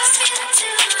poise.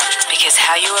 Because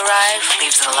how you arrive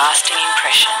leaves a lasting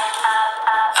impression.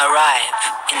 Arrive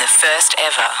in the first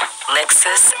ever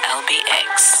Lexus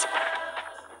LBX.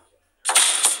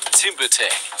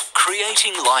 TimberTech,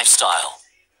 creating lifestyle.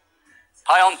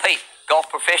 Hi, I'm Pete, golf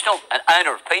professional and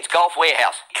owner of Pete's Golf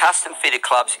Warehouse. Custom fitted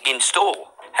clubs in store.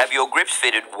 Have your grips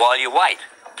fitted while you wait.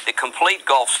 The complete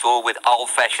golf store with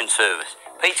old-fashioned service.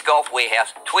 Pete's Golf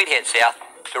Warehouse, Tweedhead South,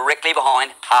 directly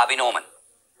behind Harvey Norman.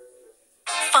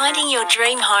 Finding your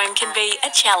dream home can be a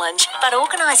challenge, but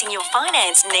organising your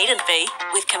finance needn't be.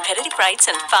 With competitive rates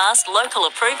and fast local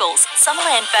approvals,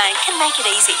 Summerland Bank can make it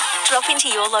easy. Drop into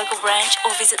your local branch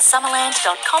or visit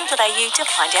summerland.com.au to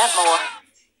find out more.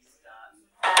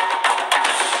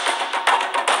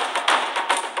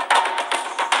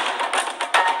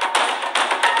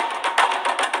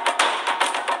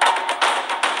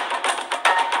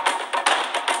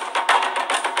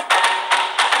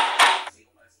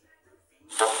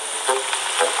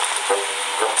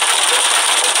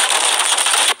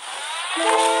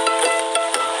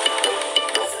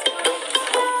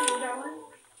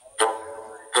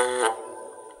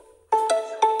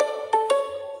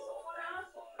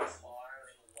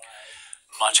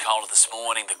 Much colder this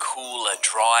morning, the cooler,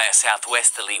 drier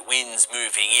southwesterly winds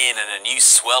moving in, and a new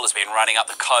swell has been running up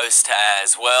the coast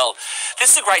as well.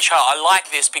 This is a great shot. I like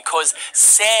this because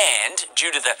sand,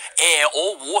 due to the air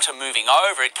or water moving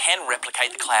over it, can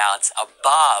replicate the clouds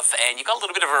above, and you've got a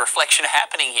little bit of a reflection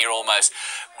happening here almost.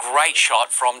 Great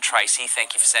shot from Tracy.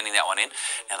 Thank you for sending that one in.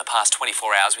 Now, the past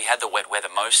 24 hours, we had the wet weather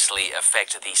mostly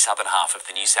affect the southern half of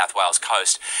the New South Wales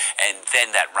coast, and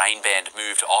then that rain band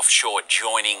moved offshore,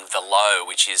 joining the low,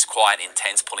 which is quite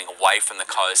intense, pulling away from the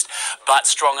coast, but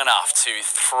strong enough to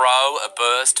throw a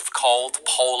burst of cold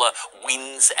polar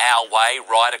winds our way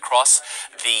right across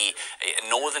the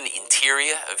northern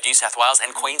interior of New South Wales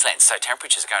and Queensland. So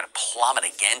temperatures are going to plummet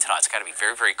again tonight. It's going to be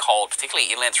very, very cold, particularly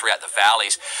inland throughout the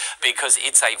valleys, because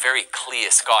it's a very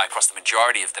clear sky across the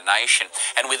majority of the nation.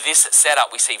 And with this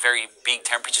setup, we see very big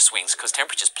temperature swings because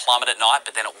temperatures plummet at night,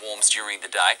 but then it warms during the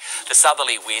day. The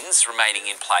southerly winds remaining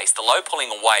in place, the low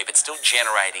pulling away, but still generating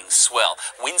generating swell.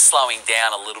 Wind slowing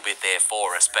down a little bit there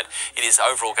for us, but it is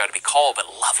overall going to be cold but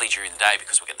lovely during the day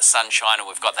because we get the sunshine and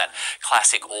we've got that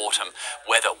classic autumn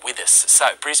weather with us.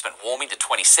 So Brisbane warming to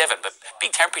 27, but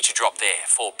big temperature drop there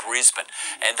for Brisbane,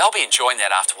 and they'll be enjoying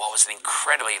that after what was an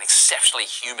incredibly and exceptionally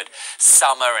humid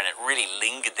summer, and it really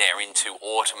lingered there into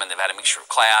autumn, and they've had a mixture of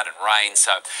cloud and rain,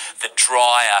 so the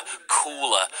drier,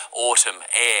 cooler autumn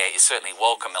air is certainly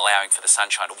welcome, allowing for the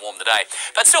sunshine to warm the day.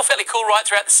 But still fairly cool right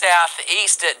throughout the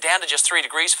southeast, down to just 3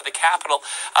 degrees for the capital.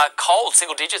 Cold,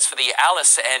 single digits for the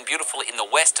Alice, and beautiful in the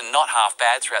west and not half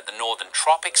bad throughout the northern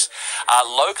tropics.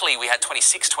 Locally, we had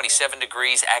 26, 27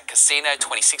 degrees at Casino,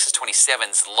 26s,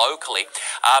 27s locally,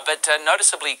 but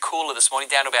noticeably cooler this morning,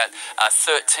 down to about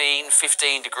 13,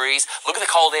 15 degrees. Look at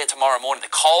the cold air tomorrow morning.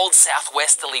 The cold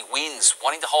southwesterly winds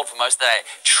wanting to hold for most of the day,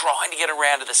 trying to get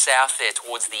around to the south there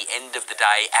towards the end of the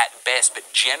day at best, but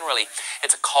generally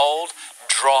it's a cold,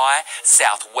 dry,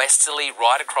 southwesterly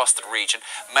right across the region,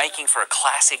 making for a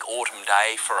classic autumn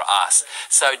day for us.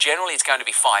 So generally it's going to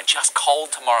be fine, just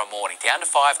cold tomorrow morning, down to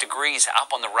 5 degrees up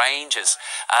on the ranges.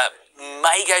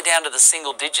 May go down to the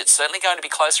single digits, certainly going to be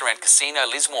closer around Casino,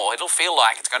 Lismore. It'll feel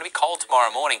like it's going to be cold tomorrow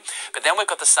morning, but then we've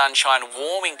got the sunshine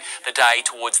warming the day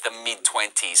towards the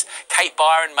mid-20s. Cape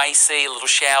Byron may see a little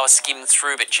shower skim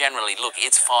through, but generally, look,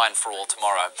 it's fine for all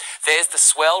tomorrow. There's the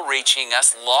swell reaching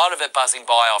us, a lot of it buzzing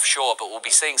by offshore, but we'll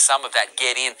be seeing some of that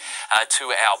get in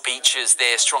to our beaches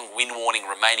there. Strong wind warning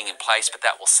remaining in place, but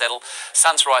that will settle.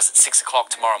 Sunrise at 6 o'clock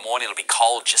tomorrow morning. It'll be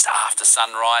cold just after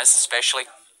sunrise, especially.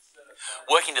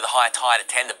 Working to the high tide at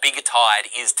 10, the bigger tide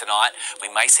is tonight. We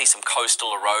may see some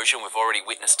coastal erosion. We've already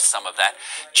witnessed some of that.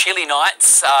 Chilly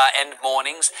nights and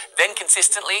mornings. Then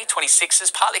consistently,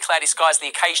 26s, partly cloudy skies and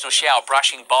the occasional shower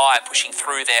brushing by, pushing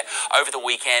through there over the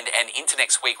weekend and into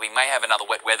next week. We may have another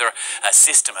wet weather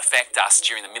system affect us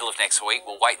during the middle of next week.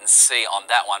 We'll wait and see on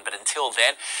that one. But until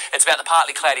then, it's about the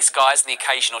partly cloudy skies and the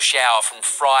occasional shower from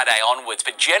Friday onwards.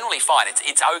 But generally fine. It's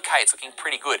okay. It's looking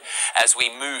pretty good as we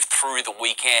move through the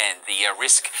weekend. The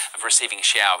risk of receiving a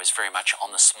shower is very much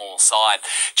on the small side.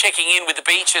 Checking in with the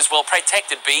beaches, well,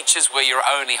 protected beaches where your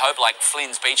only hope, like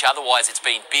Flynn's Beach, otherwise it's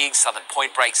been big. Southern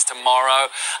Point breaks tomorrow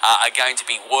are going to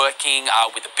be working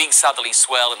with the big southerly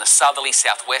swell and the southerly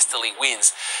southwesterly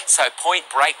winds. So Point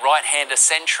break right-hander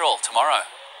central tomorrow.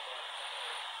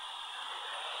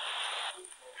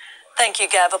 Thank you,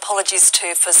 Gav. Apologies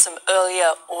too for some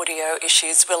earlier audio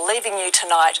issues. We're leaving you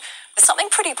tonight with something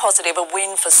pretty positive, a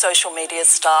win for social media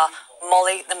star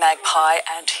Molly the Magpie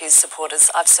and his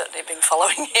supporters. I've certainly been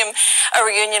following him. A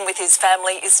reunion with his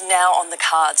family is now on the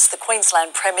cards. The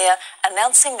Queensland Premier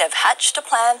announcing they've hatched a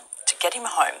plan to get him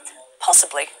home,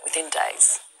 possibly within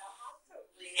days.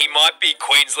 He might be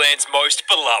Queensland's most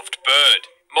beloved bird,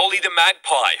 Molly the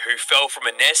Magpie, who fell from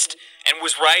a nest and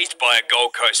was raised by a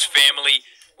Gold Coast family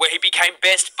where he became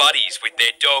best buddies with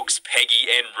their dogs Peggy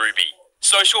and Ruby.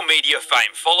 Social media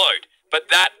fame followed, but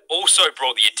that also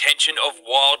brought the attention of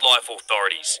wildlife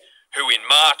authorities, who in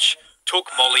March took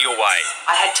Molly away.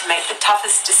 I had to make the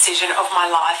toughest decision of my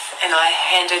life, and I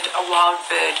handed a wild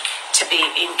bird to be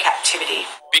in captivity.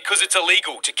 Because it's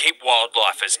illegal to keep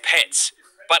wildlife as pets.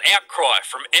 But outcry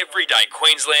from everyday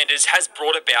Queenslanders has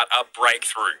brought about a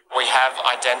breakthrough. We have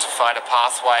identified a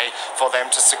pathway for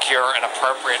them to secure an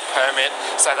appropriate permit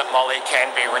so that Molly can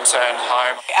be returned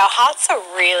home. Our hearts are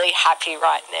really happy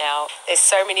right now. There's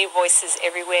so many voices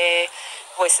everywhere,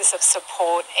 voices of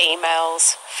support,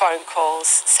 emails, phone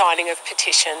calls, signing of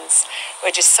petitions.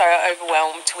 We're just so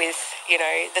overwhelmed with,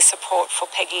 the support for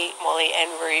Peggy, Molly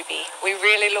and Ruby. We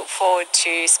really look forward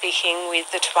to speaking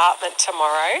with the department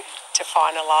tomorrow to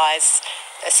finalise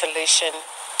a solution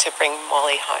to bring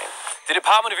Molly home. The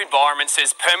Department of Environment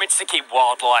says permits to keep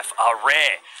wildlife are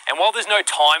rare. And while there's no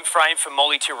time frame for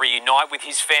Molly to reunite with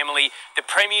his family, the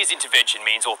Premier's intervention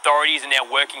means authorities are now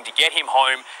working to get him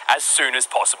home as soon as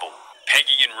possible.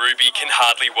 Peggy and Ruby can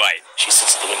hardly wait. She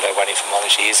sits at the window waiting for Molly.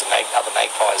 She hears the other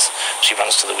magpies. She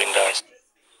runs to the window.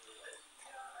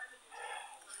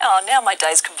 Oh, now my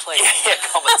day's complete. Yeah,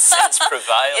 common sense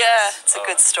prevails. Yeah, it's a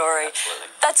good story.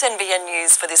 Absolutely. That's NBN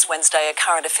News for this Wednesday. A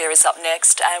current affair is up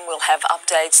next, and we'll have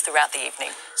updates throughout the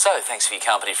evening. So, thanks for your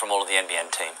company from all of the NBN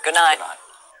team. Good night. Good night.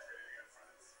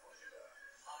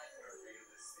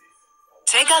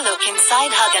 Take a look inside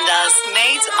Haagen-Dazs,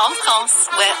 made en France,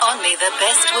 where only the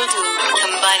best will do.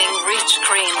 Combining rich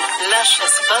cream,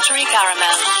 luscious buttery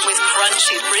caramel with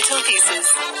crunchy brittle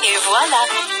pieces. Et voila,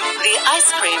 the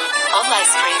ice cream of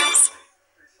ice creams.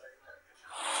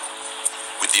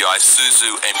 With the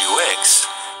Isuzu MUX,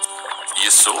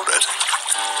 you're sorted.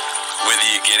 Whether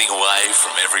you're getting away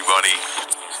from everybody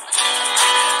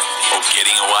or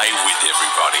getting away with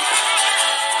everybody,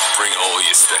 Bring all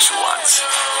your special ones.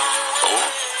 Or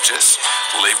just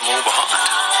leave them all behind.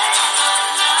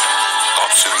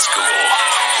 Options galore.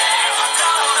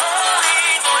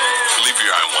 Live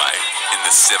your own way in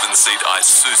the 7-seat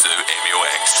Isuzu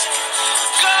MU-X.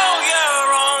 Go your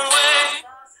own way.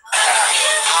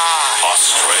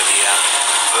 Australia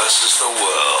versus the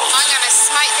world. I'm going to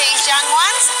smoke these young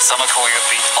ones. Some are calling it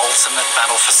the ultimate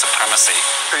battle for supremacy.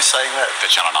 Who's saying that? The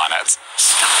Channel 9 ads.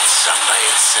 Start Sunday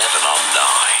at 7 on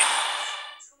 9.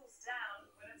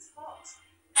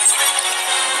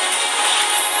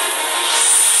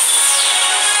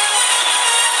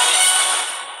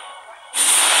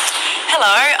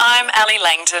 Hello, I'm Ali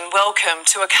Langdon. Welcome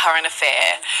to A Current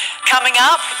Affair. Coming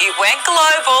up, it went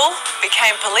global,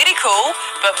 became political,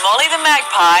 but Molly the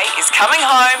Magpie is coming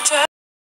home to her